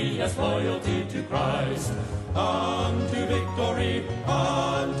 loyalty, yes, loyalty to Christ. On to victory,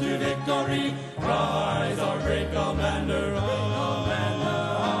 cries our great commander, on.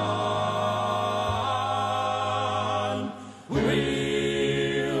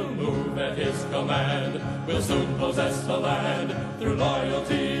 We'll move at his command, we'll soon possess the land, through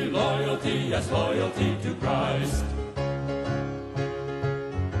loyalty, loyalty, yes, loyalty to Christ.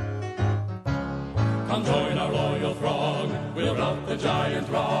 Come join our loyal throng, we'll rout the giant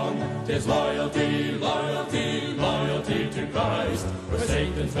wrong. 'Tis loyalty, loyalty, loyalty to Christ. Where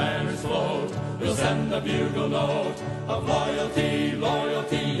Satan's banners float, we'll send the bugle note of loyalty,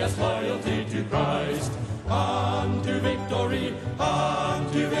 loyalty, yes, loyalty to Christ. On to victory,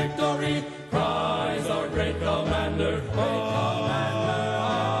 cries our great commander, on.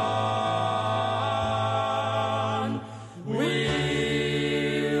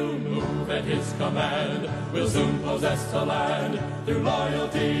 We'll move at his command, we'll soon possess the land, through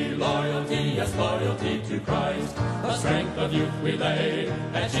loyalty, loyalty, yes, loyalty to Christ. The strength of youth we lay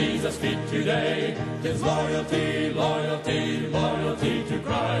at Jesus' feet today. 'Tis loyalty, loyalty, loyalty to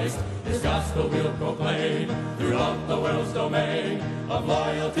Christ. His gospel we'll proclaim throughout the world's domain of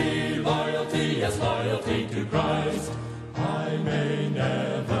loyalty, loyalty, yes, loyalty to Christ. I may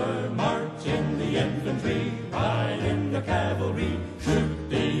never march in the infantry, ride in the cavalry, shoot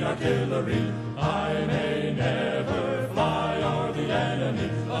the artillery. I may never fly o'er the enemy,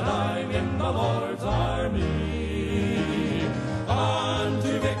 but I'm in the Lord's army. On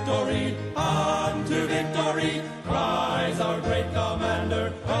to victory, cries our great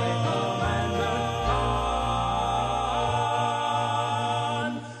commander, on.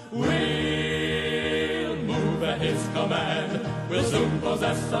 We'll move at his command, we'll soon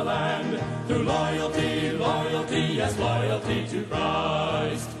possess the land, through loyalty, loyalty, yes, loyalty to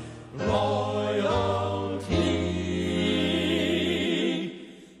Christ. Loyalty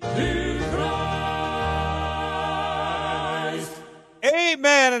to Christ.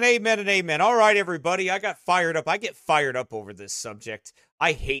 Amen and amen and amen. All right, everybody. I got fired up. I get fired up over this subject.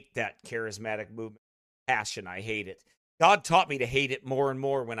 I hate that charismatic movement. Passion. I hate it. God taught me to hate it more and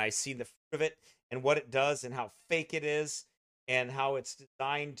more when I see the fruit of it and what it does and how fake it is and how it's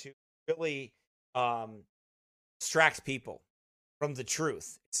designed to really distract people from the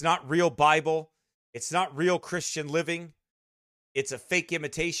truth. It's not real Bible. It's not real Christian living. It's a fake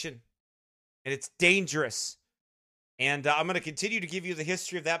imitation, and it's dangerous. And I'm going to continue to give you the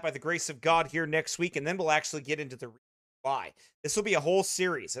history of that by the grace of God here next week, and then we'll actually get into the reason why. This will be a whole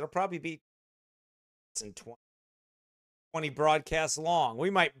series. It'll probably be 20 broadcasts long. We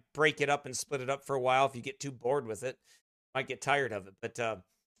might break it up and split it up for a while if you get too bored with it. Might get tired of it. But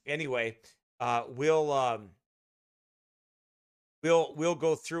anyway, we'll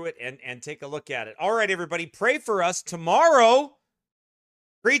go through it and take a look at it. All right, everybody, pray for us tomorrow.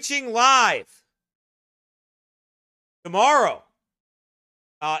 Preaching live. Tomorrow,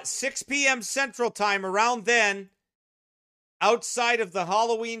 6 p.m. Central Time, around then, outside of the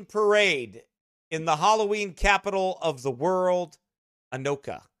Halloween parade in the Halloween capital of the world,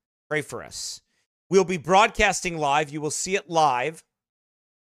 Anoka. Pray for us. We'll be broadcasting live. You will see it live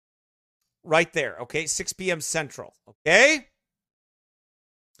right there, okay? 6 p.m. Central, okay?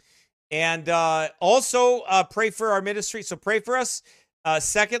 And also pray for our ministry. So pray for us.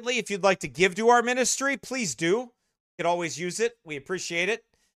 Secondly, if you'd like to give to our ministry, please do. You could always use it. We appreciate it.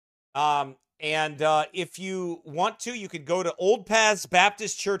 And if you want to, you could go to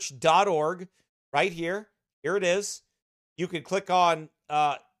oldpathsbaptistchurch.org right here. Here it is. You could click on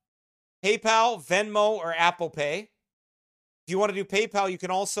PayPal, Venmo, or Apple Pay. If you want to do PayPal, you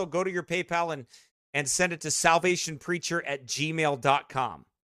can also go to your PayPal and send it to salvationpreacher@gmail.com.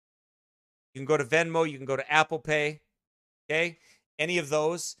 You can go to Venmo. You can go to Apple Pay. Okay? Any of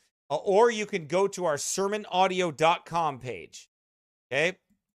those. Or you can go to our sermonaudio.com page. Okay?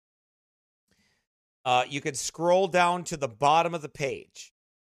 You can scroll down to the bottom of the page.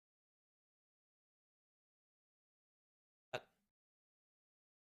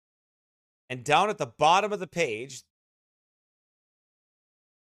 And down at the bottom of the page,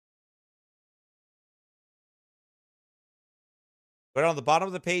 go down the bottom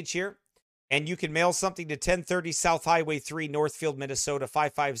of the page here, and you can mail something to 1030 South Highway 3, Northfield, Minnesota,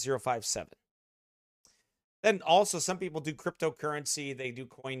 55057. Then also, some people do cryptocurrency. They do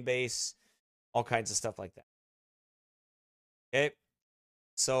Coinbase, all kinds of stuff like that. Okay?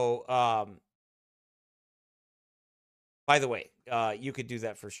 So, by the way, you could do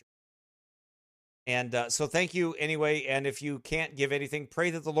that for sure. And so thank you anyway. And if you can't give anything, pray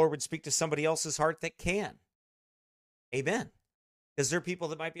that the Lord would speak to somebody else's heart that can. Amen. Because there are people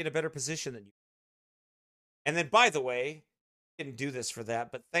that might be in a better position than you. And then, by the way, I didn't do this for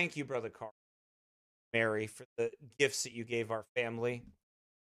that, but thank you, Brother Carl, Mary, for the gifts that you gave our family.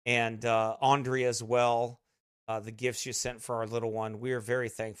 And Andrea as well, the gifts you sent for our little one. We are very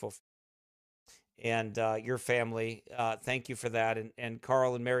thankful. And your family, thank you for that. And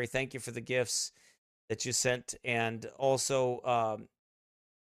Carl and Mary, thank you for the gifts that you sent. And also,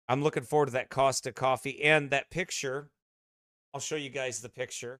 I'm looking forward to that Costa coffee and that picture. I'll show you guys the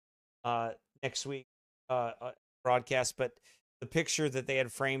picture next week broadcast. But the picture that they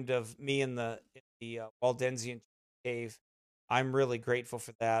had framed of me in the Waldensian cave, I'm really grateful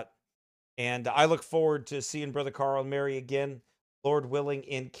for that. And I look forward to seeing Brother Carl and Mary again, Lord willing,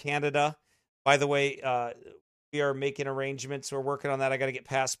 in Canada. By the way, we are making arrangements. We're working on that. I got to get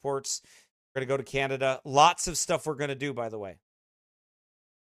passports. We're going to go to Canada. Lots of stuff we're going to do, by the way,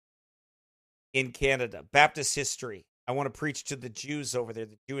 in Canada. Baptist history. I want to preach to the Jews over there,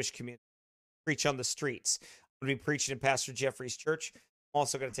 the Jewish community. Preach on the streets. I'm going to be preaching in Pastor Jeffrey's church. I'm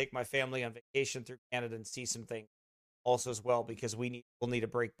also going to take my family on vacation through Canada and see some things also as well, because we'll need a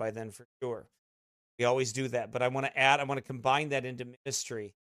break by then for sure. We always do that. But I want to combine that into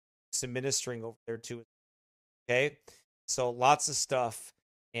ministry. Some ministering over there too. Okay, so lots of stuff,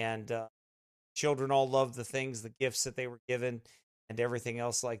 and children all love the things, the gifts that they were given, and everything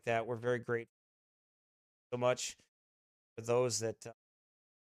else like that. We're very grateful so much for those that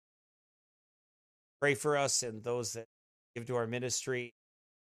pray for us and those that give to our ministry,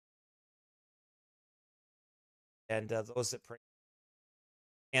 and those that pray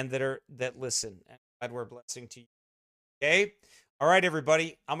and that listen. And God, we're a blessing to you. Okay, all right,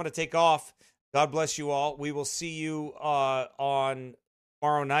 everybody. I'm going to take off. God bless you all. We will see you on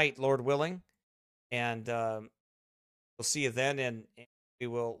tomorrow night, Lord willing. And we'll see you then. And we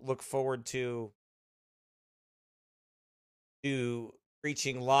will look forward to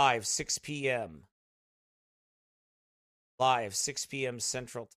preaching live 6 p.m. Live 6 p.m.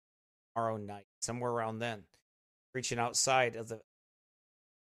 Central tomorrow night. Somewhere around then. Preaching outside of the...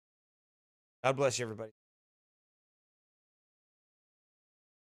 God bless you, everybody.